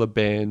particular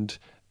band,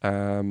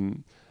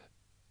 in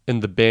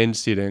the band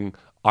setting,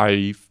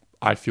 I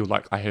feel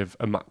like I have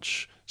a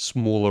much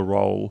smaller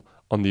role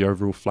on the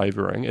overall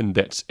flavouring, and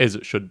that's as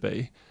it should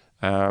be.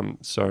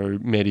 So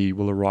Maddie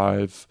will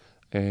arrive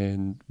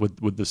and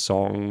with the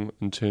song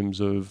in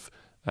terms of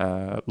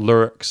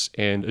lyrics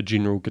and a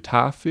general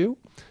guitar feel,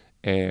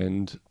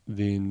 and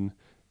then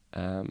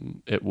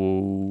it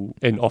will,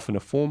 and often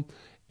a form,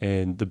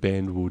 and the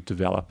band will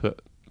develop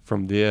it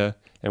from there,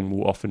 and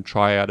we'll often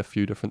try out a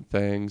few different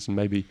things and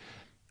maybe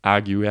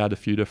argue out a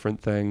few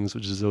different things,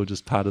 which is all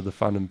just part of the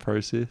fun and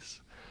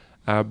process.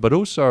 But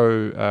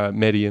also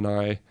Maddie and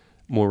I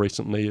more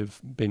recently have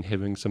been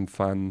having some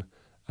fun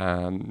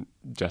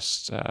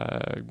just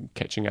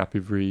catching up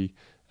every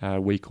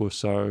week or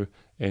so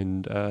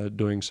and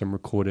doing some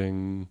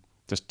recording,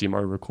 just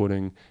demo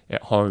recording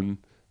at home.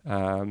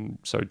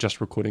 So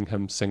just recording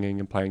him singing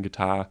and playing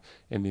guitar,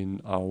 and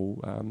then I'll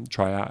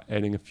try out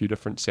adding a few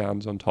different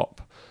sounds on top.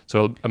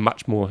 So a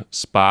much more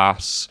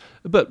sparse,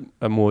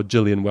 a more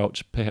Gillian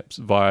Welch perhaps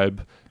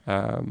vibe,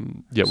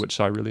 which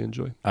I really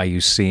enjoy. Are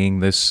you seeing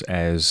this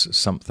as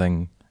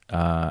something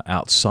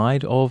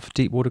outside of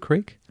Deepwater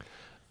Creek?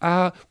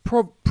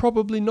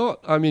 Probably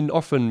not. I mean,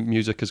 often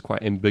music is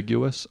quite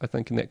ambiguous, I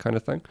think, in that kind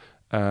of thing.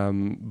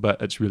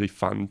 But it's really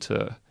fun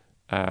to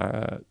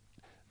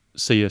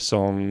see a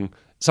song.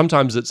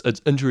 Sometimes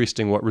it's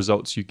interesting what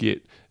results you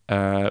get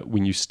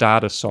when you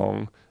start a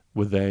song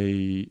with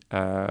you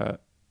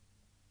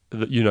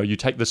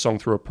take the song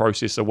through a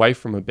process away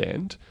from a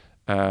band,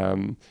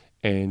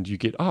 and you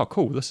get, oh,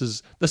 cool, this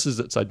is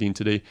its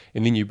identity,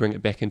 and then you bring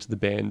it back into the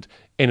band,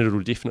 and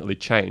it'll definitely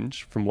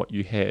change from what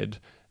you had,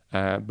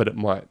 but it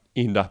might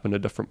end up in a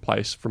different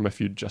place from if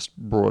you just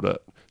brought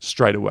it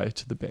straight away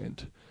to the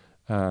band.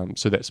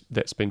 So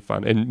that's been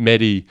fun. And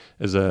Maddie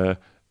is a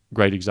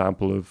great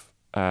example of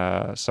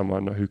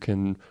someone who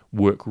can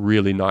work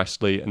really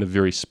nicely in a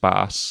very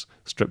sparse,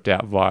 stripped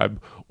out vibe,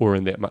 or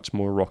in that much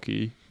more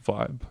rocky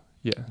vibe.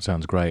 Yeah.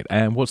 Sounds great.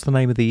 And what's the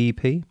name of the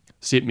EP?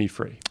 Set Me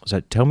Free.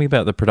 So tell me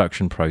about the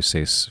production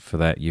process for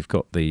that. You've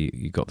got the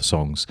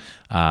songs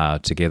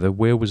together.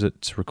 Where was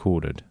it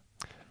recorded?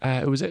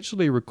 It was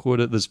actually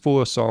recorded. There's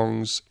 4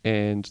 songs,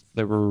 and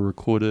they were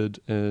recorded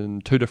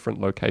in 2 different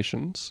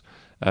locations.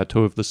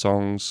 2 of the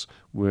songs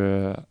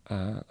were,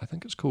 I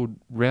think it's called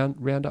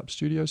Roundup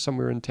Studios,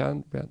 somewhere in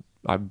town.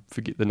 I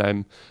forget the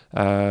name.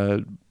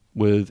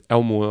 With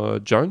Elmore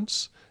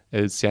Jones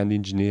as sound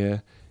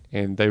engineer,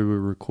 and they were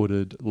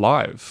recorded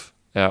live,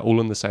 all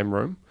in the same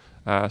room.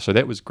 So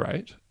that was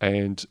great,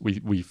 and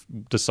we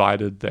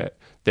decided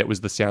that was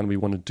the sound we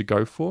wanted to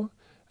go for,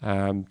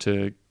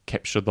 to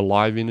capture the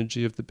live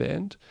energy of the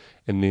band.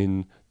 And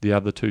then the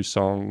other 2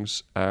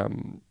 songs,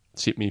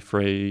 Set Me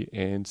Free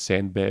and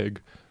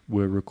Sandbag,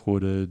 were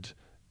recorded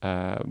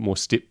more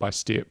step by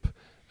step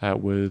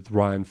with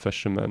Ryan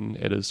Fisherman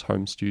at his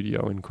home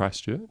studio in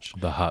Christchurch.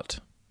 The Hut.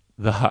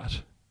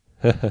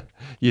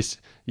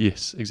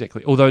 Yes,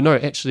 exactly. Although, no,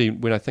 actually,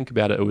 when I think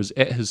about it, it was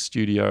at his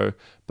studio,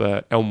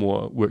 but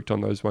Elmore worked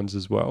on those ones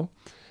as well.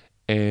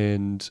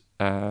 And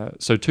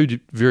so 2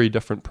 very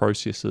different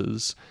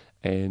processes,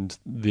 and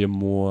they're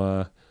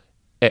more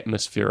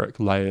atmospheric,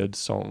 layered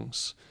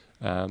songs.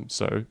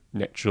 So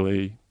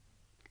naturally,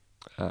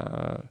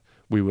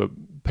 we were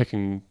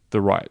picking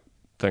the right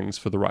things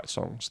for the right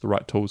songs, the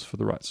right tools for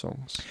the right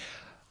songs.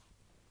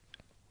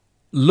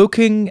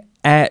 Looking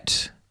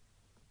at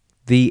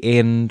the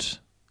end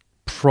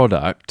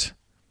product,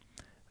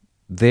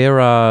 there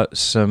are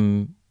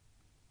some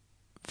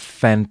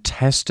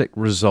fantastic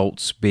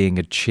results being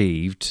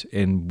achieved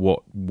in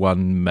what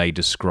one may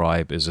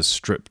describe as a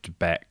stripped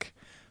back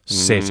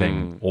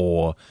setting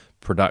or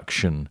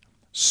production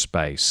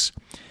space.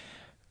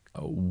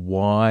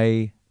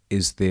 Why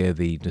is there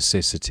the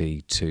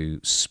necessity to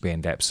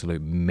spend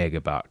absolute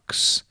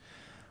megabucks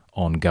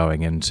on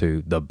going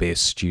into the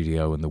best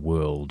studio in the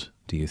world,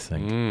 do you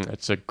think?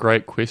 It's a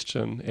great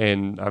question,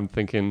 and I'm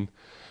thinking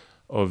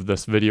of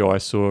this video I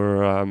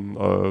saw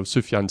of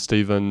Sufjan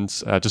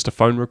Stevens, just a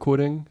phone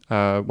recording,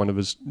 one of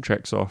his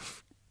tracks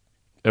off,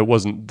 it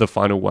wasn't the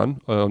final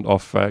one,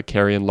 off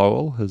Carrie and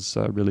Lowell, his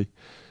really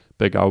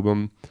big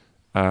album,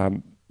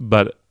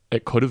 but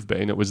it could have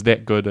been. It was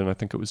that good, and I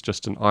think it was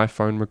just an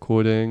iPhone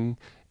recording,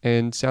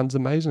 and sounds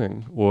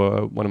amazing.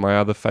 Or one of my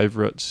other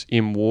favourites,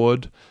 M.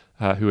 Ward,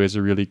 who has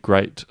a really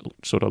great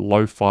sort of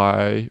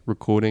lo-fi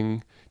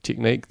recording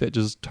technique that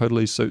just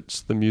totally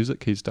suits the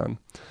music he's done.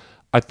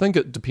 I think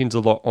it depends a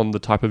lot on the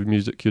type of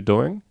music you're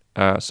doing.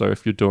 So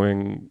if you're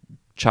doing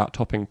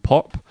chart-topping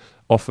pop,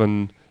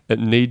 often it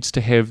needs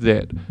to have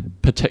that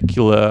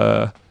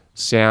particular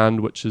sound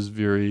which is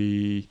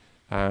very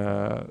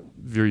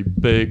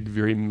big,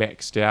 very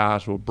maxed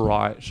out or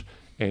bright,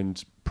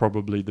 and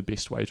probably the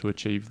best way to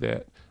achieve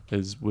that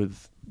is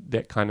with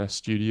that kind of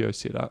studio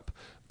setup.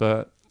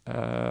 But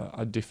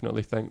I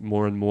definitely think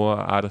more and more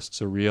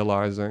artists are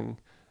realizing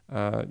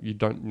you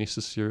don't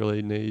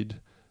necessarily need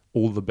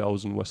all the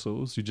bells and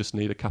whistles. You just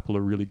need a couple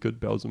of really good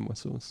bells and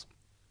whistles.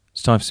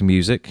 It's time for some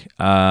music.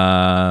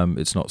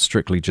 It's not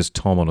strictly just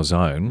Tom on his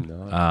own.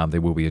 No.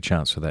 There will be a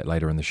chance for that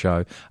later in the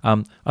show.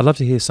 I'd love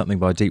to hear something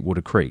by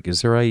Deepwater Creek.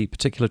 Is there a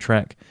particular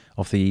track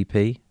off the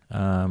EP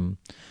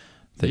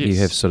that you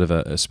have sort of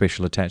a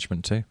special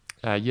attachment to?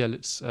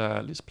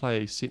 Let's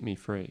play Set Me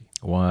Free.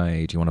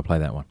 Why do you want to play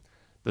that one?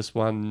 This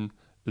one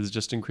is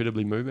just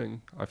incredibly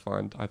moving, I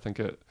find. I think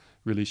it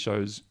really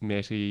shows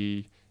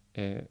Matty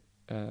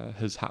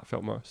his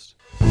heartfelt most.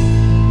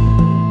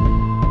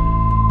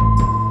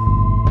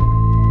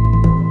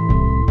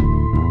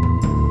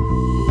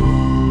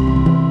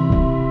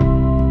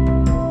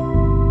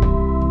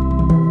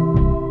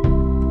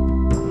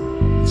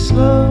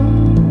 Slow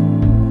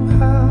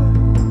how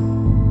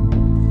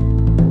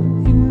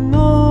you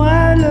know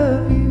I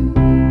love you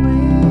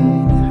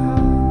anyhow,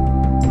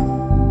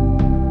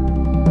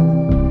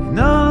 and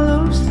all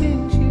those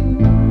things you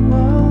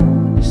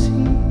want to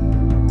see.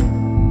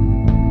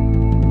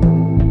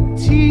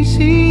 It's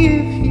easy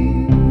if you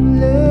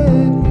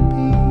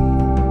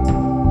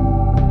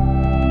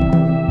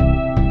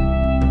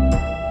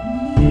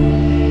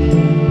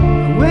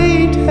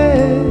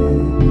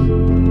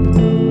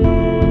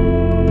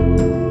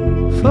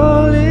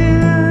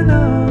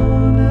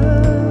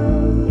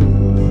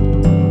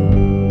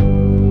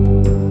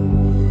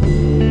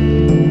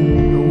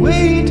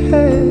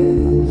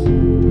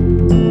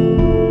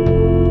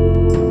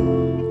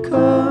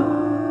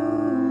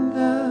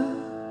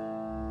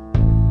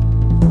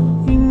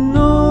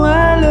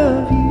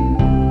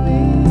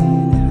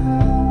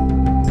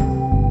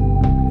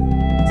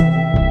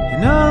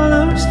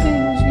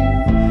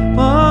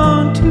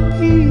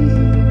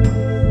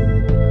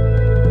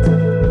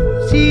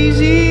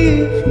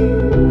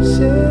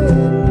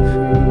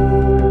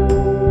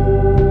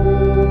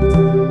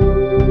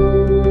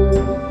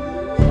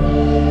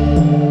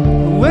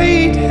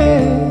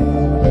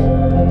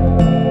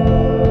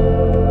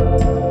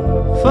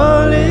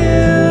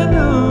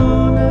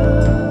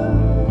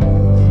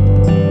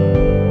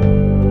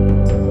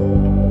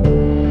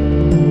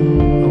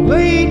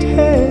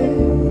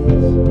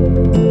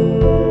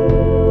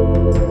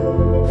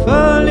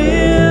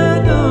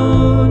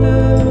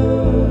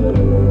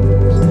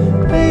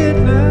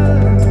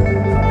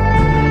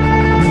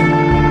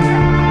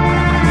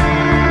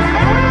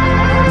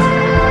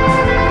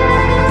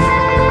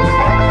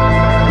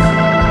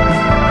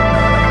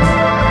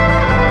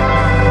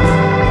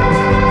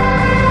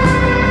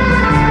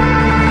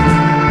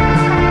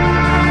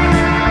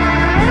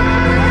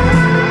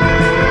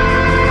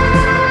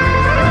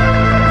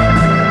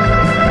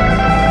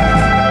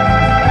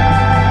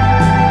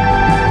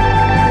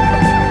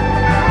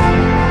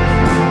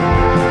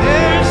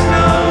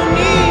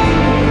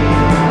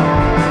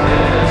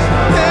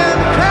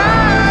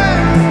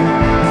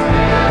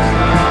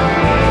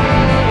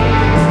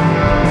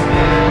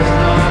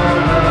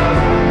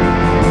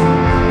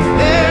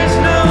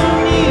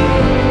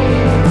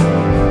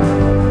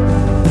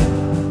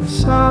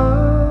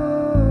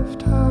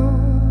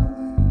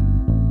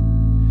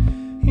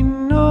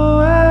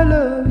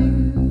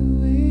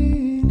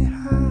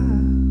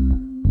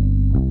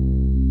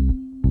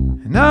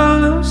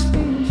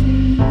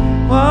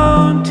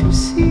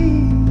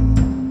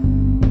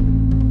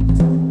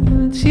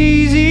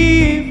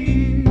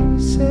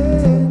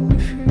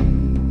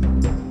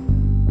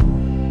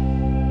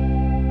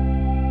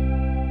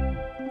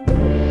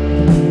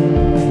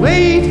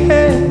weight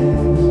has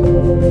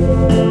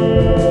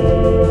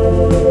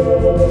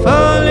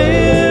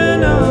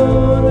fallen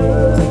on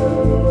us.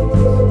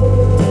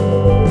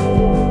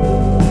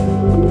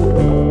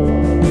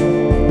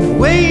 The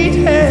weight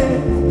has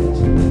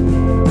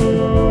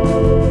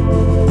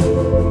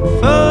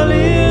fallen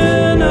on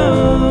us.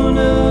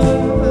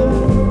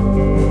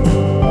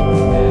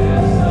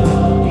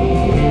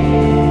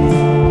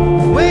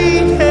 The weight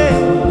has fallen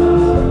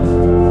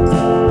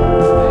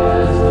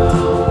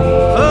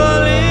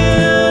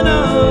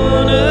on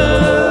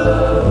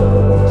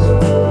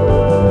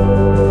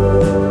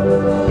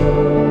us.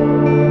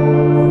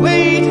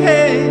 Weight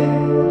has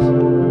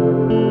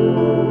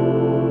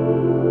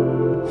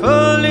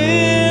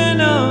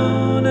fallen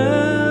on us.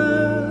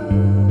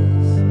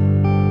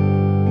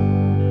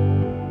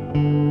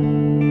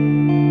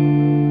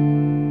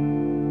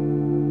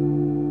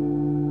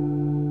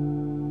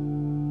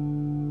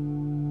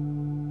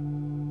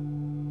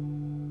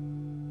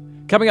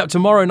 Coming up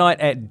tomorrow night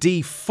at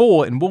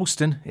D4 in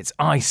Woolston, it's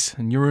ice,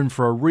 and you're in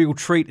for a real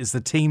treat as the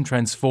team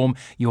transform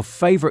your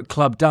favourite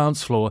club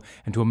dance floor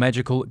into a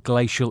magical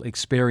glacial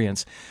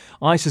experience.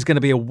 Ice is going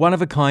to be a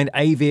one-of-a-kind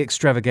AV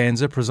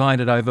extravaganza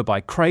presided over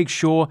by Craig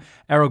Shaw,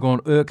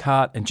 Aragorn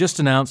Urquhart, and just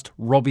announced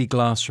Robbie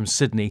Glass from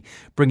Sydney,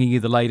 bringing you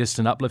the latest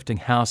in uplifting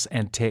house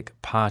and tech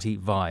party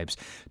vibes.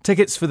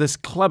 Tickets for this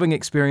clubbing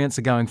experience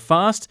are going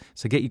fast,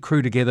 so get your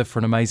crew together for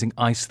an amazing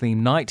ice-themed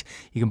night.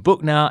 You can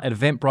book now at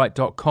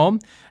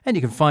eventbrite.com, and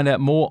you can find out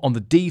more on the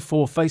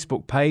D4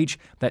 Facebook page.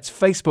 That's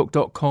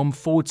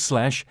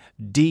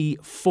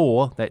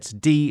facebook.com/D4, that's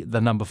D, the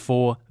number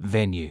 4,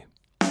 venue.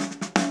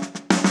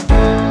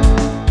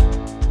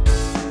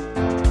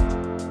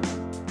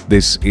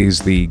 This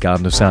is the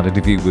Garden of Sound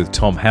interview with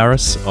Tom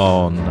Harris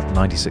on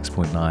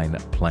 96.9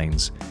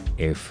 Plains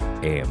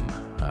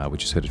FM. We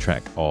just heard a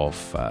track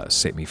of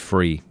Set Me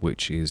Free,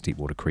 which is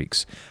Deepwater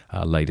Creek's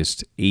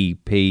latest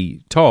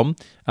EP. Tom,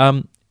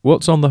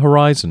 what's on the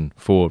horizon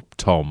for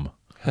Tom?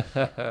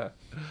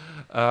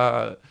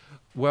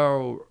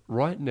 Well,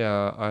 right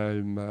now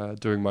I'm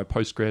doing my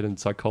postgrad in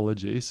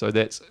psychology, so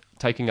that's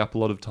taking up a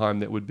lot of time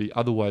that would be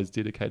otherwise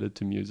dedicated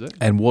to music.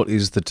 And what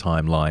is the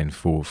timeline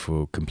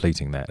for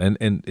completing that?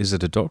 And is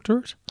it a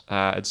doctorate?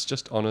 It's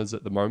just honours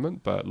at the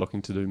moment, but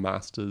looking to do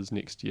masters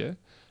next year.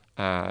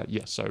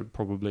 So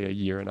probably a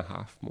year and a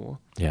half more.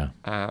 Yeah.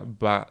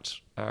 But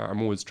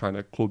I'm always trying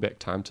to claw back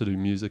time to do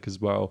music as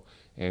well.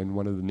 And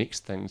one of the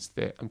next things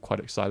that I'm quite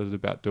excited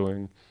about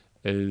doing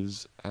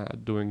is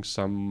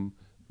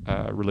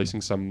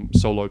releasing some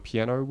solo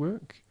piano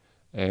work.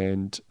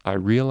 And I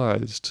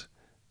realised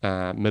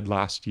mid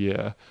last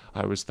year,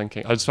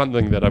 it's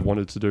something that I've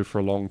wanted to do for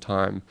a long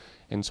time.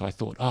 And so I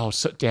thought, I'll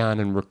sit down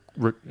and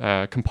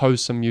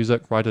compose some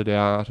music, write it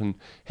out, and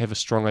have a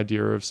strong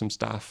idea of some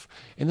stuff.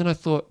 And then I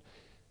thought,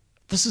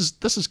 this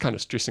is kind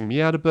of stressing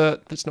me out a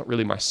bit. That's not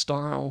really my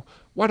style.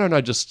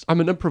 I'm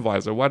an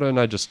improviser. Why don't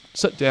I just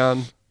sit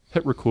down,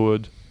 hit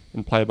record,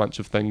 and play a bunch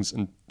of things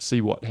and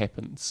see what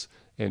happens?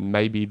 And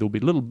maybe there'll be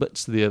little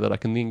bits there that I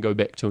can then go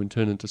back to and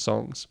turn into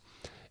songs.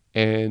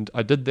 And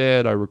I did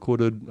that. I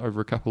recorded over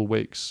a couple of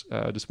weeks.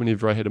 Just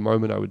whenever I had a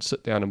moment, I would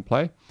sit down and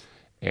play.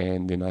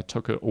 And then I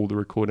took all the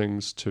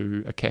recordings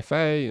to a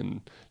cafe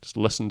and just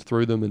listened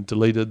through them and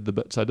deleted the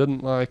bits I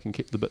didn't like and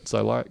kept the bits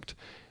I liked.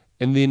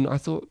 And then I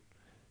thought,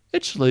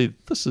 actually,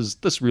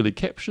 this really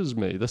captures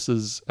me. This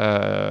is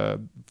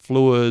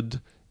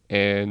fluid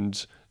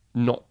and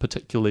not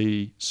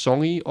particularly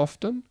songy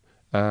often,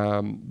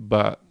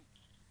 but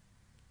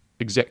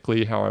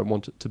exactly how I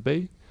want it to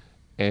be.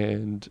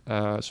 And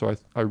so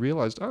I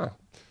realized,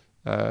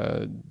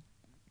 to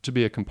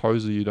be a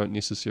composer, you don't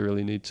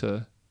necessarily need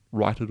to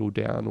write it all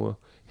down or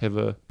have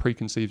a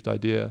preconceived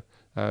idea.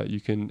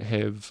 You can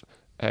have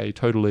a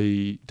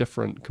totally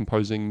different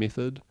composing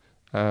method,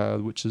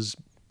 which is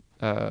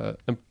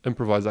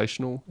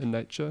improvisational in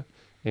nature.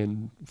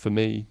 And for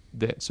me,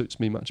 that suits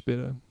me much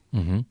better.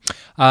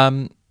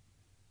 Mm-hmm.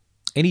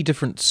 Any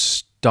different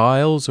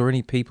styles or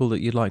any people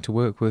that you'd like to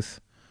work with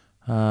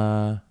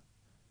in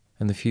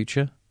the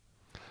future?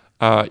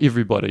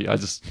 Everybody. I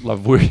just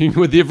love working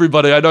with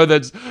everybody. I know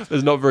that's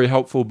not very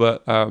helpful,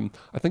 but I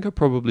think I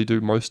probably do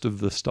most of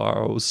the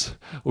styles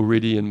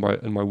already in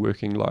my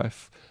working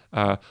life.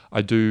 I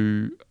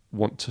do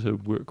want to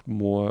work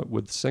more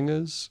with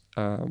singers.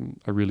 I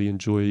really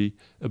enjoy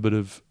a bit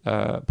of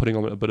putting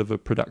on a bit of a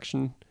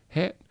production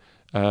hat,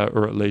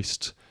 or at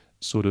least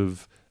sort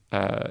of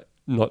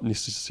not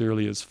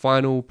necessarily as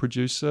final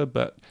producer,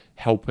 but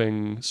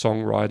helping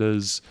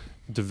songwriters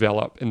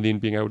develop and then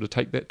being able to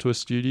take that to a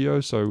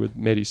studio. So with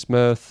Maddie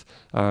Smith,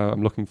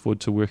 I'm looking forward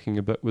to working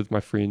a bit with my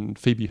friend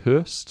Phoebe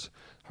Hurst,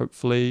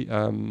 hopefully,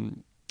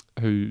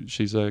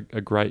 she's a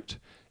great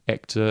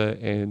actor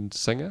and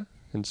singer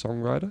and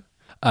songwriter.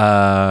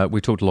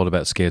 We talked a lot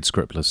about Scared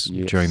Scriptless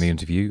during the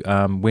interview.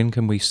 When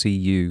can we see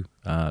you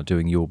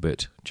doing your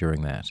bit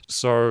during that?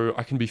 So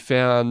I can be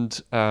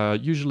found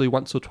usually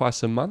once or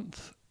twice a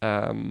month,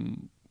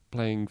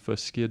 playing for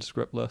Scared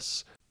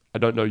Scriptless. I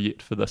don't know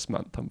yet for this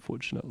month,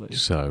 unfortunately.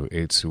 So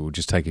we'll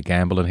just take a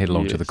gamble and head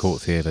along to the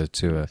Court Theatre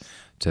to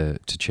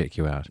check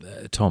you out.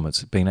 Tom,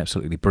 it's been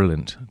absolutely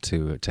brilliant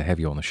to have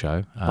you on the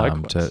show,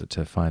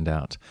 to find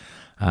out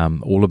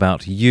all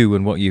about you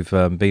and what you've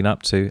been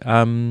up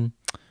to.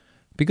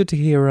 Be good to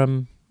hear a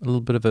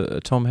little bit of a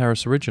Tom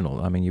Harris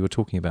original. I mean, you were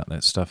talking about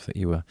that stuff that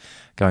you were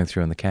going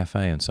through in the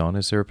cafe and so on.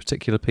 Is there a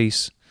particular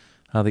piece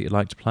that you'd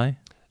like to play?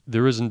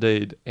 There is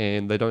indeed,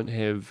 and they don't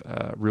have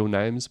real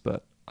names,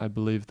 but I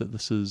believe that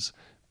this is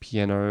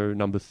piano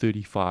number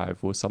 35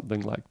 or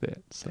something like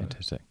that. So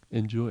fantastic.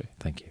 Enjoy.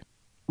 Thank you.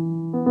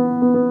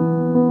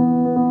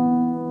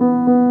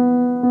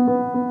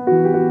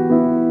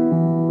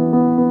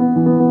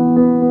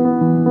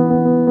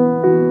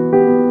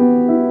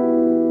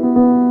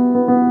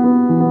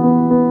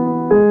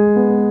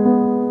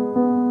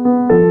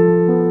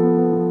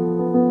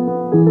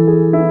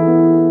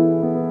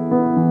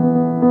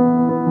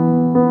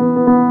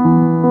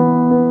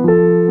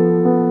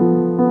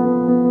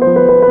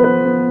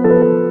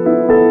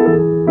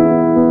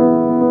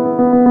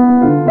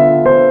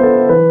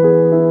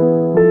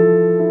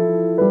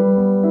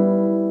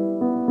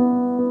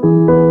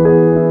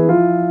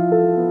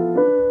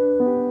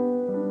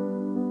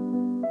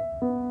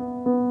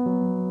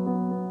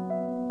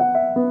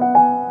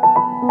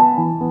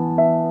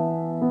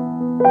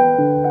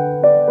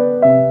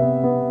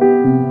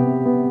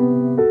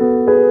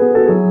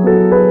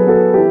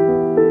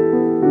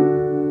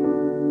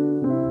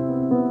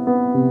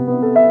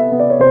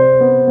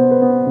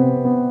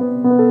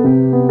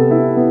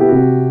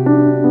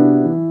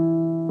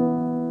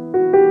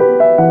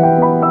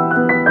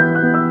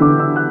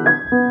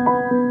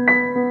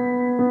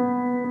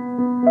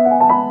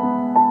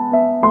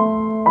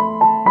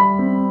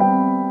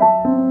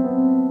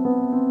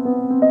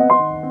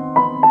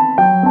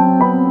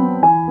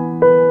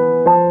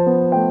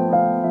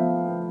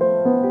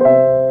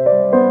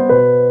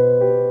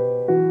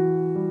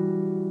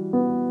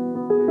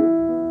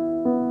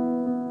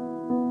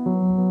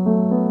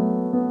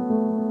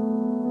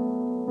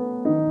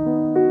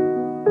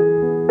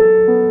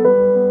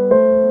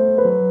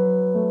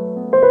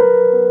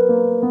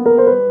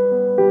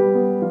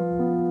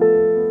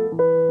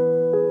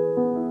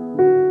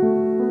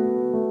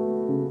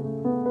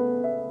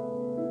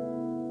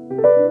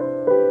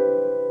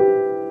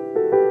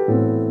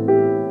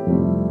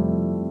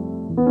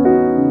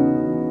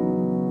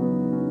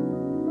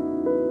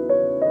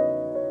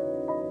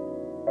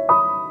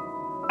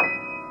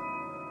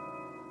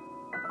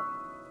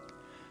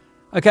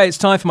 Okay, it's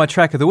time for my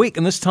track of the week,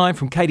 and this time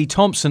from Katie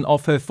Thompson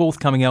off her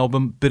forthcoming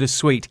album,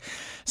 Bittersweet.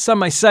 Some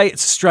may say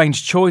it's a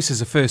strange choice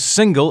as a first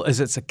single, as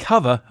it's a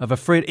cover of a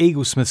Fred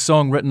Eaglesmith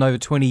song written over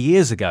 20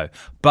 years ago.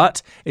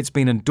 But it's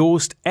been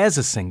endorsed as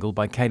a single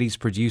by Katie's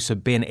producer,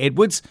 Ben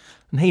Edwards,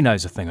 and he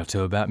knows a thing or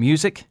two about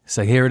music.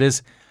 So here it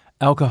is,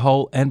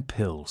 Alcohol and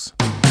Pills.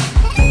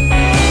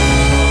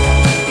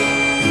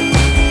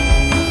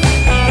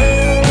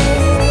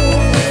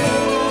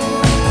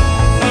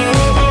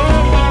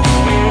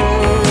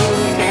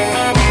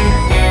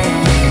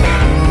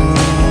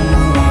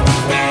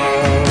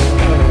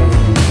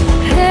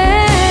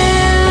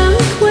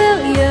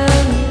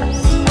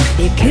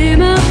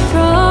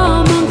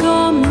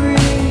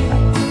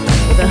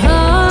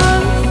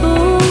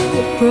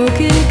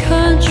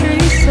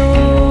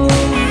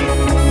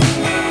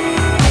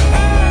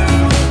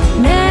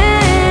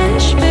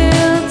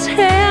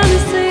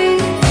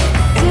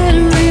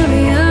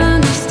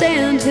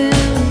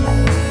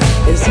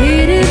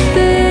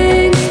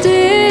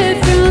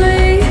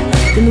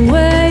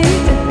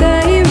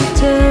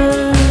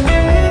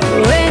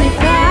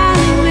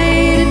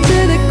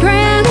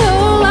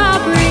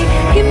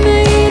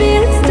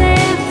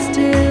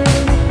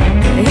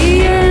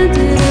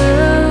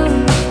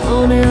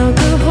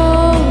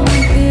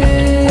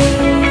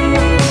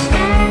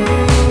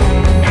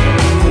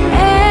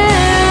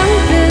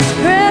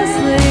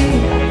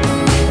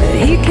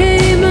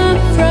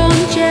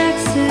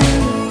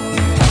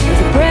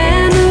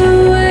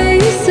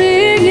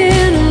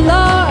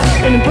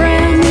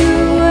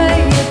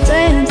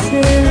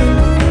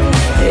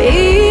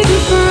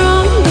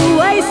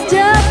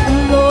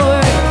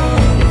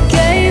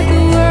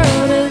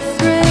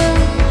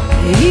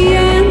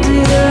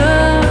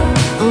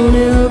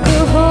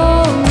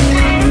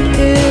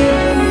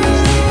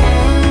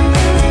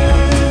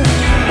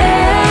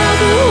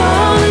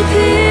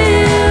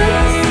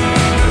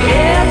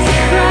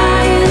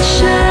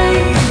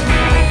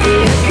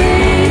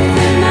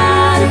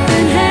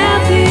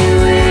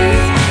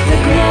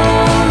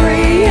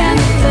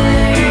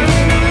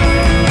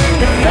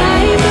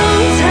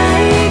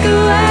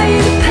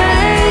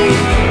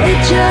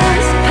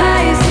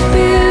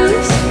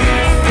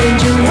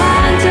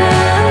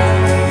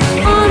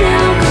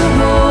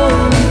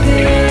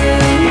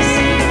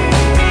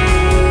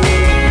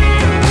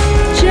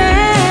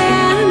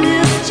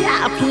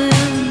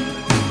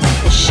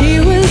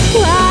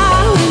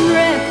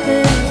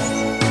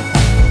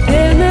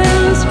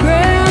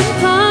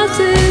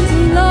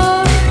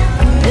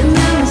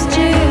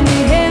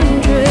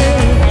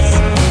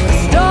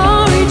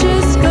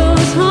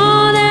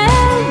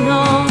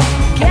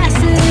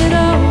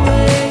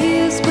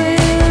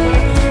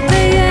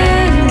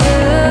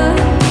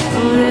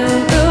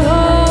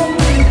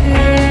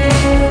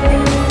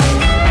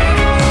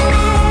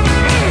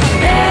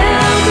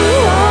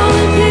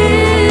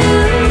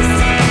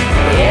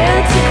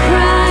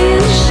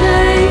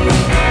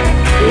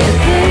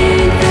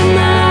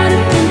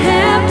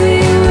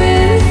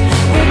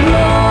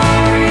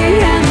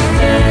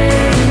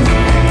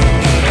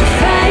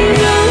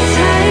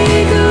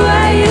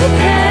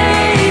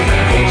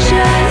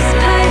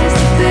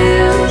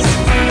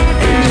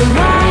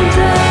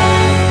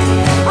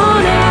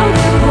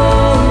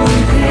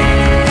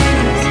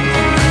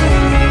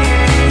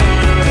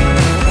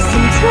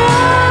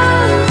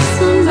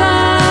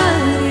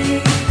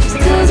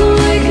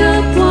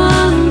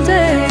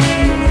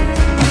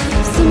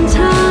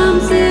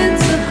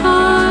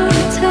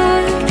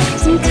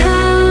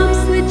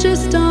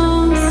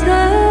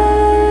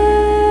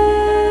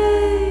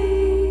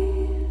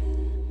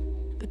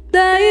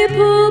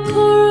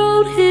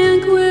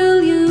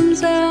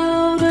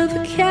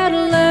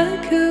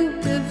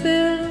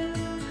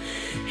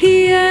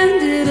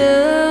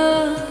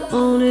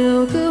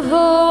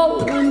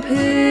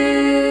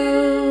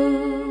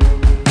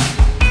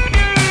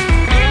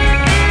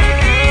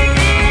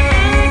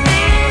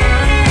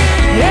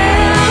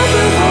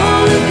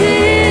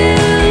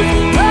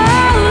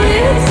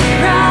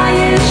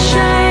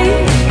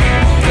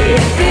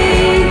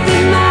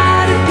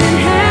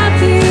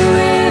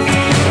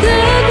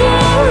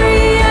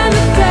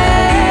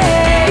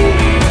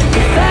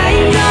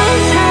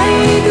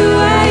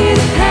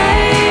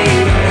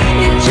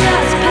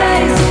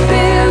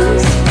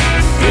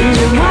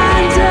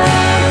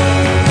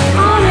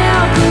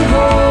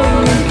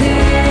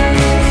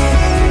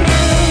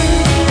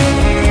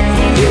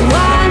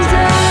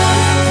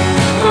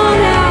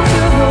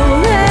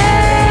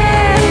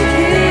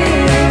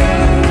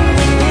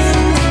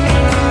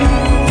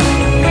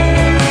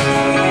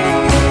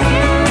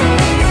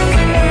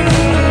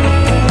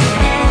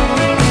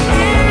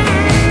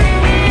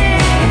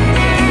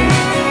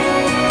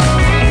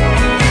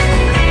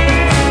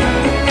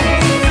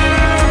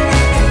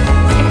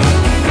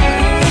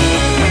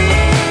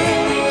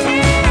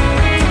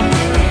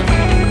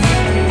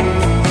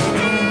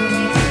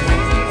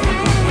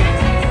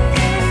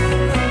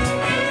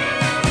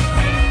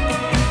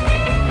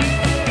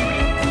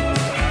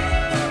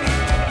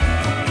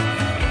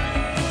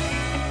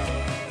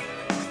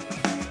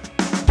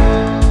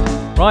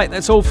 Right,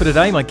 that's all for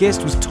today. My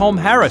guest was Tom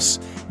Harris.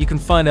 You can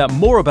find out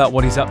more about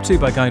what he's up to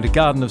by going to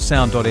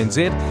gardenofsound.nz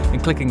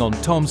and clicking on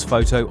Tom's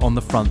photo on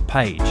the front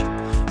page.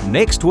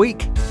 Next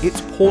week, it's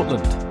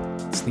Portland.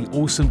 It's the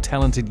awesome,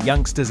 talented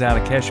youngsters out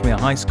of Cashmere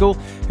High School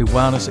who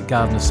wowed us at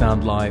Garden of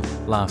Sound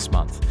Live last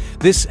month.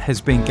 This has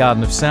been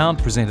Garden of Sound,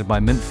 presented by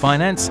Mint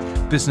Finance,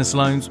 business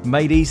loans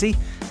made easy.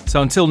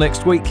 So until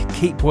next week,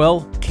 keep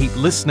well, keep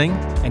listening,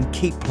 and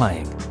keep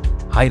playing.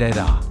 Haere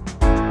rā.